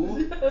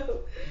you.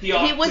 The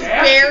He was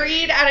audacity.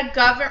 buried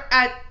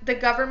at the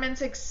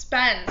government's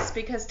expense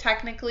because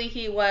technically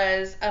he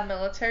was a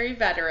military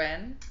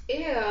veteran. Ew.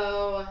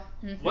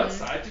 Mhm. What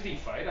side did he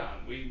fight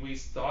on? We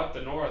thought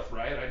the North,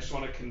 right? I just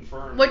want to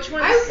confirm. Which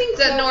one's I think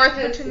the so, North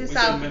because- between the Was it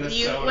South?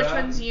 Minnesota? Which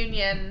one's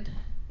Union?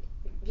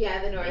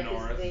 Yeah, the North,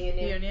 North. is the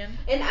Union. Union.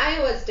 And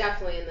Iowa's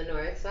definitely in the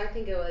North, so I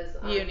think it was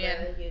on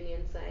Union. the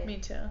Union side. Me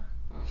too.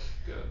 Oh,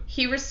 good.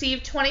 He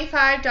received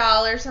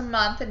 $25 a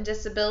month in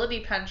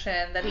disability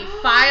pension that he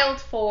filed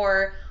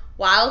for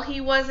while he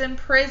was in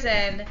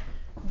prison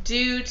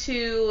due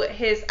to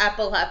his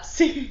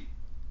epilepsy.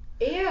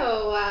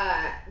 Ew,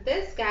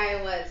 this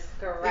guy was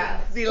gross.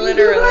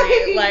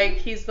 Literally, like,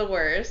 he's the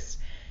worst.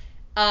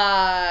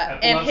 And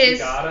Epilepsy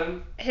got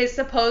him, his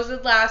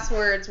supposed last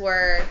words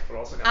were, but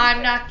also got him "I'm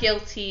back. not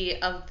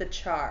guilty of the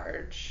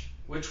charge."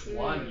 Which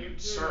one, you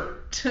sir?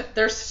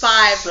 There's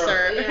 5, Sir.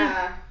 sir.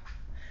 Yeah.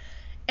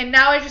 And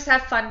now I just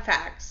have fun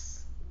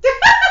facts.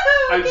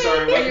 I'm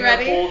sorry, you wasn't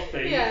ready? the whole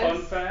thing Yes.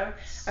 fun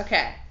facts?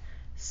 Okay.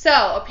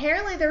 So,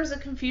 apparently there was a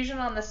confusion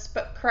on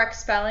the correct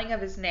spelling of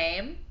his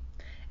name.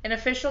 In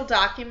official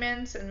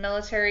documents and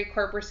military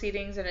court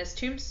proceedings and his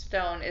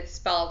tombstone, it's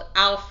spelled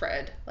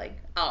Alfred, like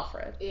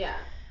Alfred. Yeah.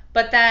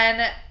 But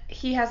then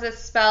he has it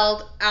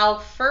spelled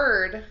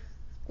Alfred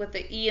with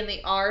the E and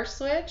the R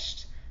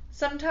switched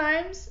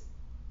sometimes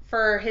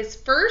for his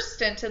first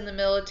stint in the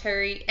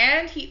military,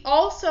 and he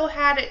also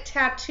had it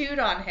tattooed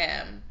on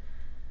him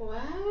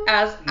What?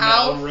 as No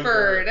Alfred.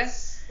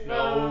 regrets.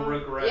 No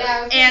regrets. Yeah,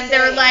 I was And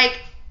gonna they're say. like,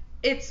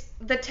 it's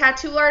the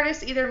tattoo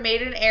artist either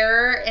made an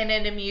error and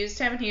it amused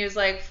him and he was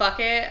like, fuck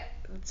it,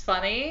 it's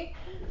funny,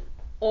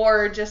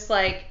 or just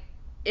like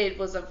it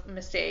was a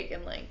mistake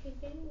and like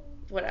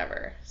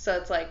whatever. So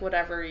it's like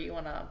whatever you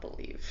want to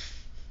believe.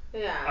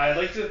 Yeah. I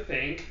like to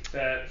think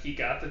that he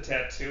got the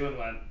tattoo and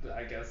went,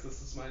 I guess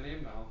this is my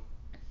name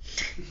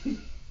now.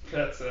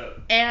 That's it.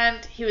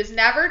 And he was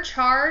never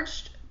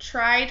charged,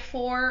 tried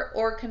for,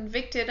 or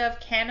convicted of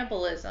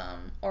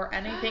cannibalism or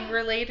anything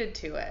related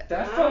to it.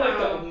 That felt like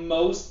Wow. the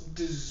most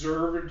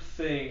deserved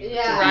thing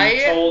Yeah. to Right?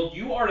 be told.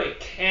 You are a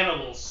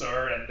cannibal,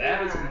 sir, and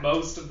that is Yeah.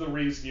 most of the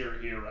reason you're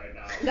here right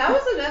now. That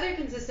was another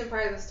consistent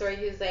part of the story.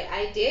 He was like,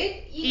 I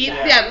did eat Eat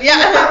them. them,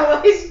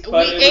 yeah. Like,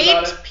 But We it was ate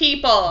on a-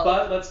 people.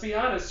 But let's be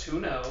honest,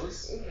 who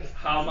knows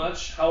how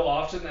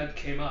often that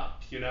came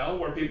up, you know?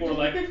 Where people were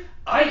like,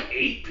 I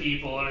ate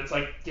people, and it's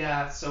like,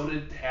 yeah, so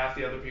did half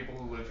the other people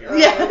who live here. Oh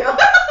my God.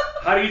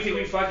 How do you think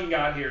we fucking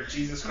got here?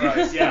 Jesus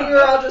Christ, yeah. We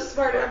were all just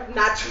smart enough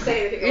not to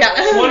say anything. Yeah.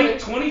 about it.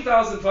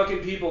 20,000 fucking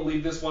people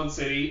leave this one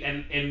city,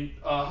 and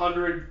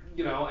 100,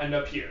 end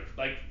up here.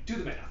 Like, do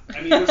the math.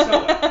 I mean, there's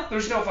no way.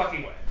 There's no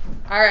fucking way.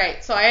 All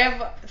right, so I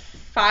have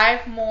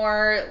 5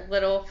 more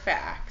little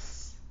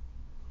facts.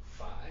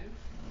 5?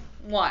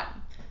 1.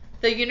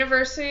 The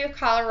University of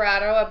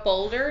Colorado at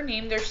Boulder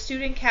named their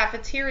student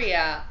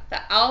cafeteria the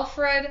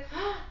Alfred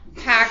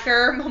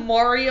Packer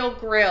Memorial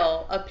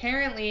Grill,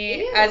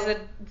 apparently Ew. as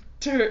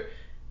a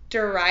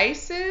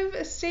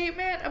derisive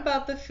statement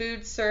about the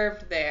food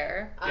served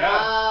there. Yeah.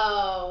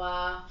 Oh,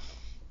 wow.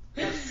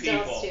 It's Still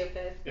people.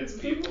 stupid. It's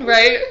people.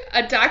 Right?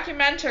 A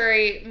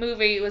documentary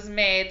movie was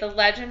made, The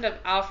Legend of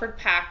Alfred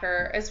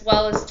Packer, as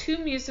well as two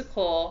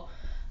musicals.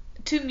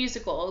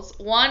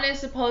 One is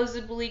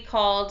supposedly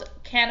called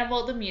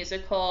Cannibal the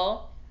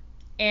Musical,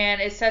 and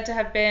is said to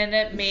have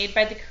been made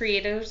by the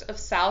creators of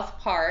South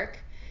Park.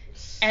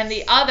 And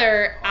the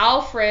other,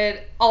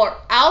 Alfred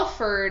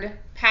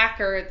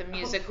Packer the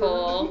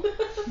Musical,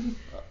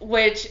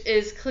 which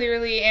is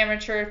clearly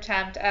amateur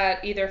attempt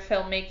at either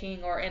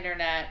filmmaking or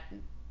internet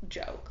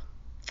joke.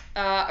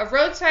 A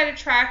roadside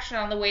attraction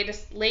on the way to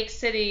Lake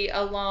City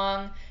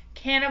along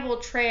Cannibal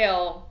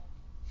Trail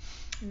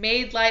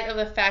made light of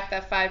the fact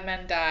that 5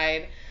 men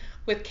died,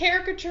 with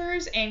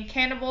caricatures and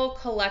cannibal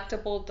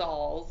collectible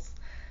dolls.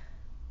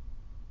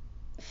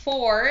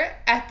 4.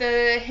 At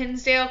the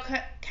Hinsdale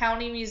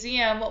County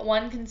Museum,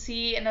 one can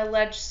see an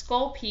alleged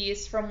skull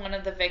piece from one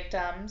of the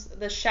victims,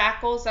 the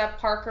shackles that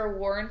Parker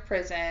wore in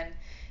prison,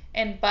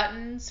 and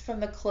buttons from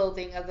the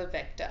clothing of the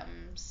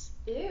victims.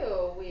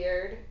 Ew,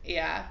 weird.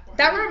 Yeah.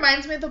 That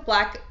reminds me of the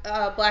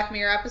Black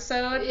Mirror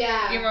episode.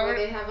 Yeah, You remember? where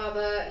they have all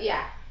the,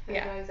 yeah. I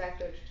Yeah. know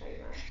exactly what you're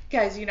talking about.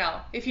 Guys, you know.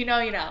 If you know,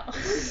 you know.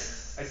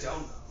 I don't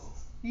know.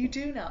 You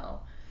do know.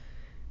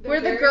 They're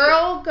Where the very-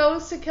 girl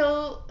goes to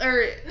kill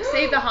or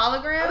save the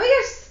hologram. Oh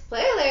my gosh,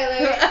 spoiler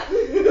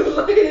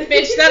alert.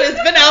 Bitch, that has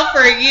been out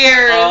for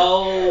years.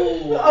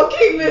 Oh.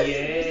 Okay, Miss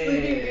Yeah.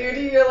 Sleeping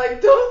Beauty, you're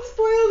like, don't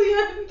spoil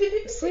the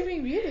ending.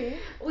 Sleeping Beauty.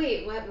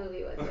 Wait, what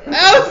movie was it?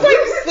 I was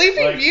like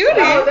Sleeping Like, Beauty.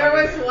 Oh, there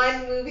was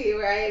one movie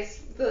where I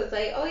was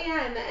like, oh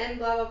yeah, in the end,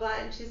 blah blah blah,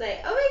 and she's like,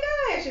 oh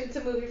my gosh, and it's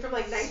a movie from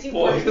like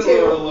 1942.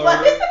 Spoiler alert.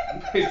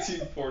 What?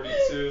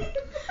 1942.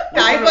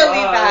 I Wizard of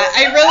believe Oz. that.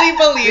 I really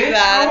believe Bitch,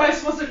 how am I that.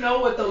 supposed to know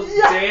what those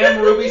Yeah.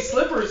 damn ruby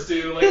slippers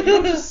do? Like, you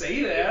don't just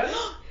say that.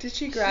 Did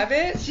she grab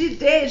it? She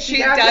did. She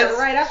got does. it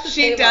right off the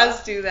She table.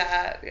 does do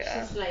that.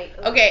 Yeah. She's like,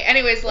 Okay.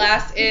 Anyways,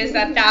 last is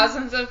that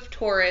thousands of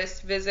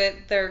tourists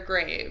visit their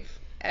grave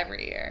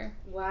every year.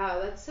 wow,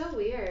 that's so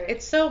weird.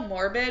 It's so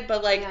morbid,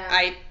 but like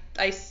Yeah.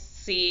 I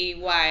see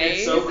why.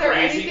 It's so Is there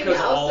crazy anything 'cause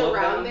else all of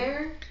around them-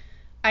 there?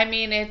 I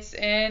mean, it's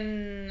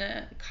in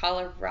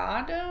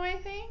Colorado, I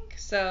think.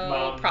 So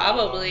Mom,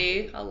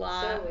 probably a So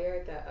lot.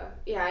 weird though.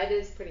 Yeah, it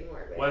is pretty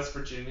morbid. West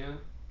Virginia?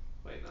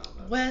 Wait, no.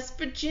 That's... West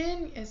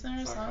Virginia, isn't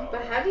there a Fuck song? off.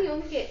 But how do you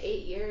only get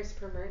 8 years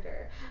per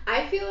murder?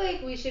 I feel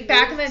like we should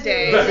Back move in the to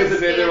day. Back in the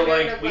day, they were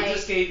standard like, of, we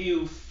just gave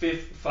you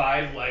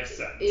 5 life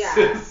sentences.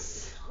 Yeah.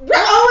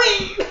 Oh,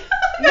 wait.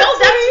 No, that's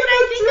what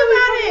I think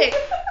about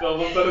it. So all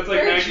of a sudden it's like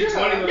Very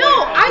 1920. true. they're No,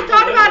 like, oh, I people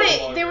thought live about a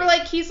little it. They were longer.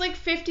 like, he's like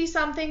 50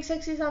 something,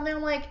 60 something.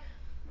 I'm like,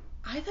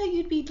 I thought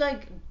you'd be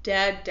like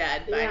dead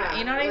by now.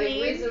 You know what I like,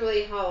 mean?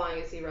 Reasonably, how long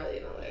is he really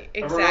gonna live?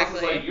 Everyone else is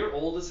Exactly. like, you're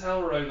old as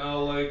hell right now.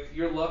 Like,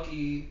 you're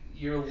lucky.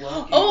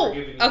 Oh, for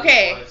giving you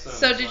okay. this life So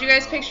sentence did you right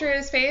guys now. picture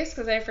his face?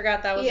 Because I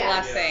forgot that was the Yeah.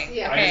 last Yeah. thing.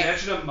 Yeah. I Okay.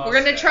 imagine a mustache.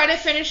 We're gonna try to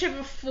finish it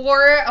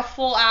before a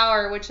full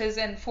hour, which is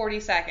in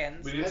 40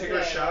 seconds. We didn't take our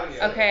Okay. shot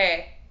yet.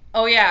 Okay.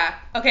 Oh yeah.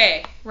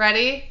 Okay.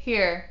 Ready?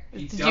 Here.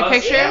 He Did you does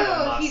picture? have a Ew,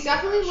 he mustache.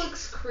 definitely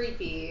looks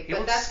creepy. He but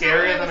looks that's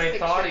scarier not than what I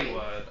thought he picturing.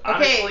 would. Okay,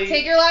 Honestly,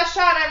 take your last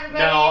shot,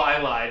 everybody. no, I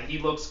lied. He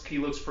looks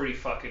pretty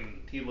fucking.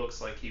 He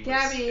looks like he was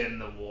Gabby. in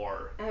the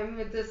war.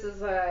 This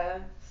is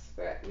a.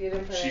 You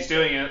didn't put She's it.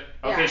 doing it.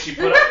 Okay, Yeah. she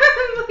put up.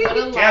 What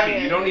a Gabby,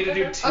 liar. you don't need to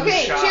do 2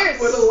 Okay, shots. cheers.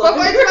 What a Before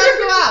liar. it's about to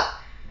go out.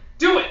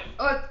 Do it.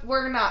 Oh,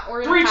 we're not.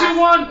 We're 3, gonna 2,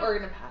 pass, 1. We're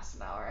gonna pass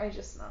an hour. I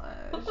just know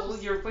it. Well,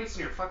 you're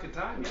wasting your fucking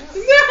time.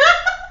 Yeah.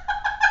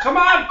 Come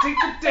on, take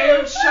the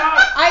damn shot.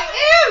 I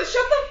am.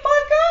 Shut the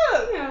fuck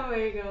up. Oh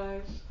my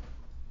gosh.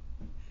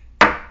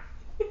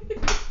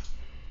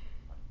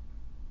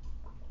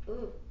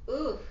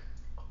 Ooh.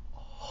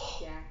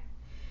 Yeah.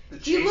 The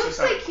He chaser looks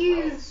sounded like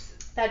gross. he's.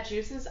 That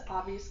juice is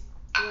obvious.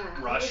 Yeah.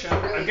 he Russian.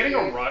 looks really I'm getting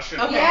a weird.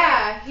 Russian. Okay.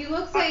 Yeah, he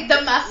looks like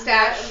The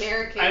mustache. not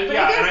American. And But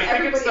yeah, I guess and I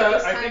think it's everybody at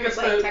this I time think is it's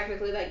like the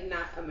technically like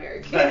not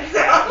American. the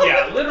hat.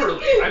 Yeah,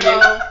 literally.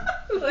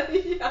 I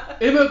mean, Yeah.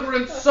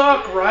 immigrants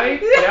suck,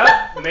 right?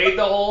 Yep. Made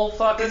the whole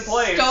fucking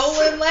place.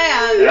 Stolen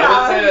land.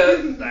 That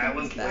was it. That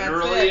was That's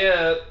literally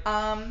it.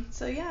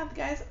 So yeah,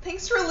 guys,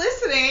 thanks for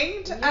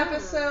listening to Yeah.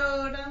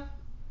 episode.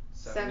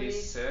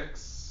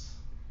 76.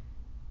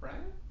 Right?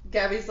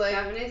 Gabby's like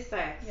 76.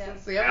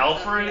 Yes.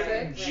 Alfred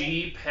 76,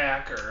 G.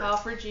 Packer.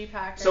 Alfred G.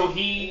 Packer. So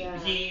he Yeah,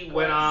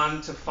 went gross.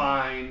 on to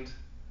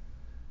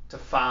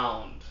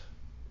found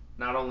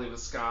not only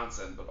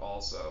Wisconsin but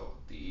also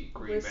the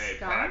Green Bay Wisconsin?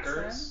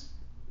 Packers.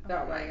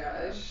 Oh my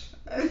gosh.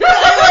 Shut the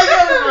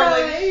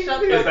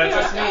Is that fuck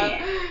just up.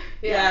 me?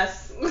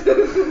 Yes.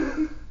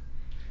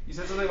 You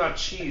said something about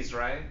cheese,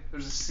 right?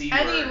 There's a C word.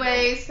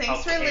 Anyways, thanks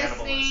of for cannibalism.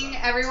 listening,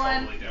 It's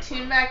everyone. totally different.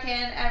 Tune back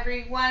in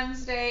every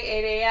Wednesday,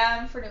 8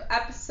 a.m. for new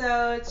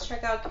episodes.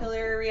 Check out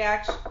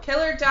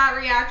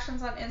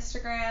Killer.reactions on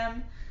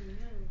Instagram.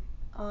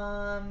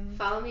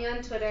 Follow me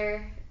on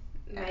Twitter.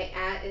 My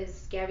 @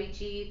 is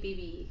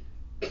GabbyGBB.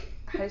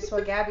 How do you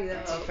spell Gabby?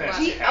 That's That's a fun.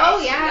 fantastic.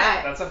 Oh,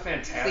 yeah. That's a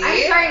fantastic. I'm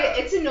See? sorry,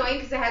 it's annoying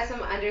because it has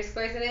some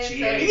underscores in it. So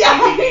it's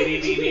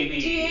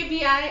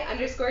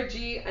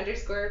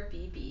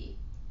GABI_G_BB.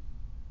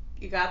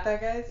 You got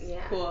that, guys?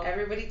 Yeah. Cool.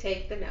 Everybody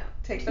take the note.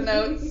 Take the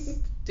notes.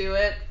 Do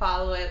it.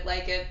 Follow it.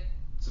 Like it.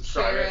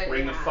 Subscribe Share it. it,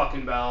 Ring the yeah.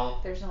 fucking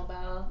bell. There's no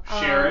bell.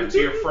 Share it to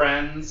your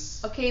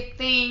friends. Okay,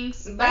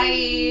 thanks.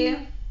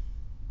 Bye.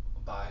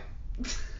 Bye. Bye.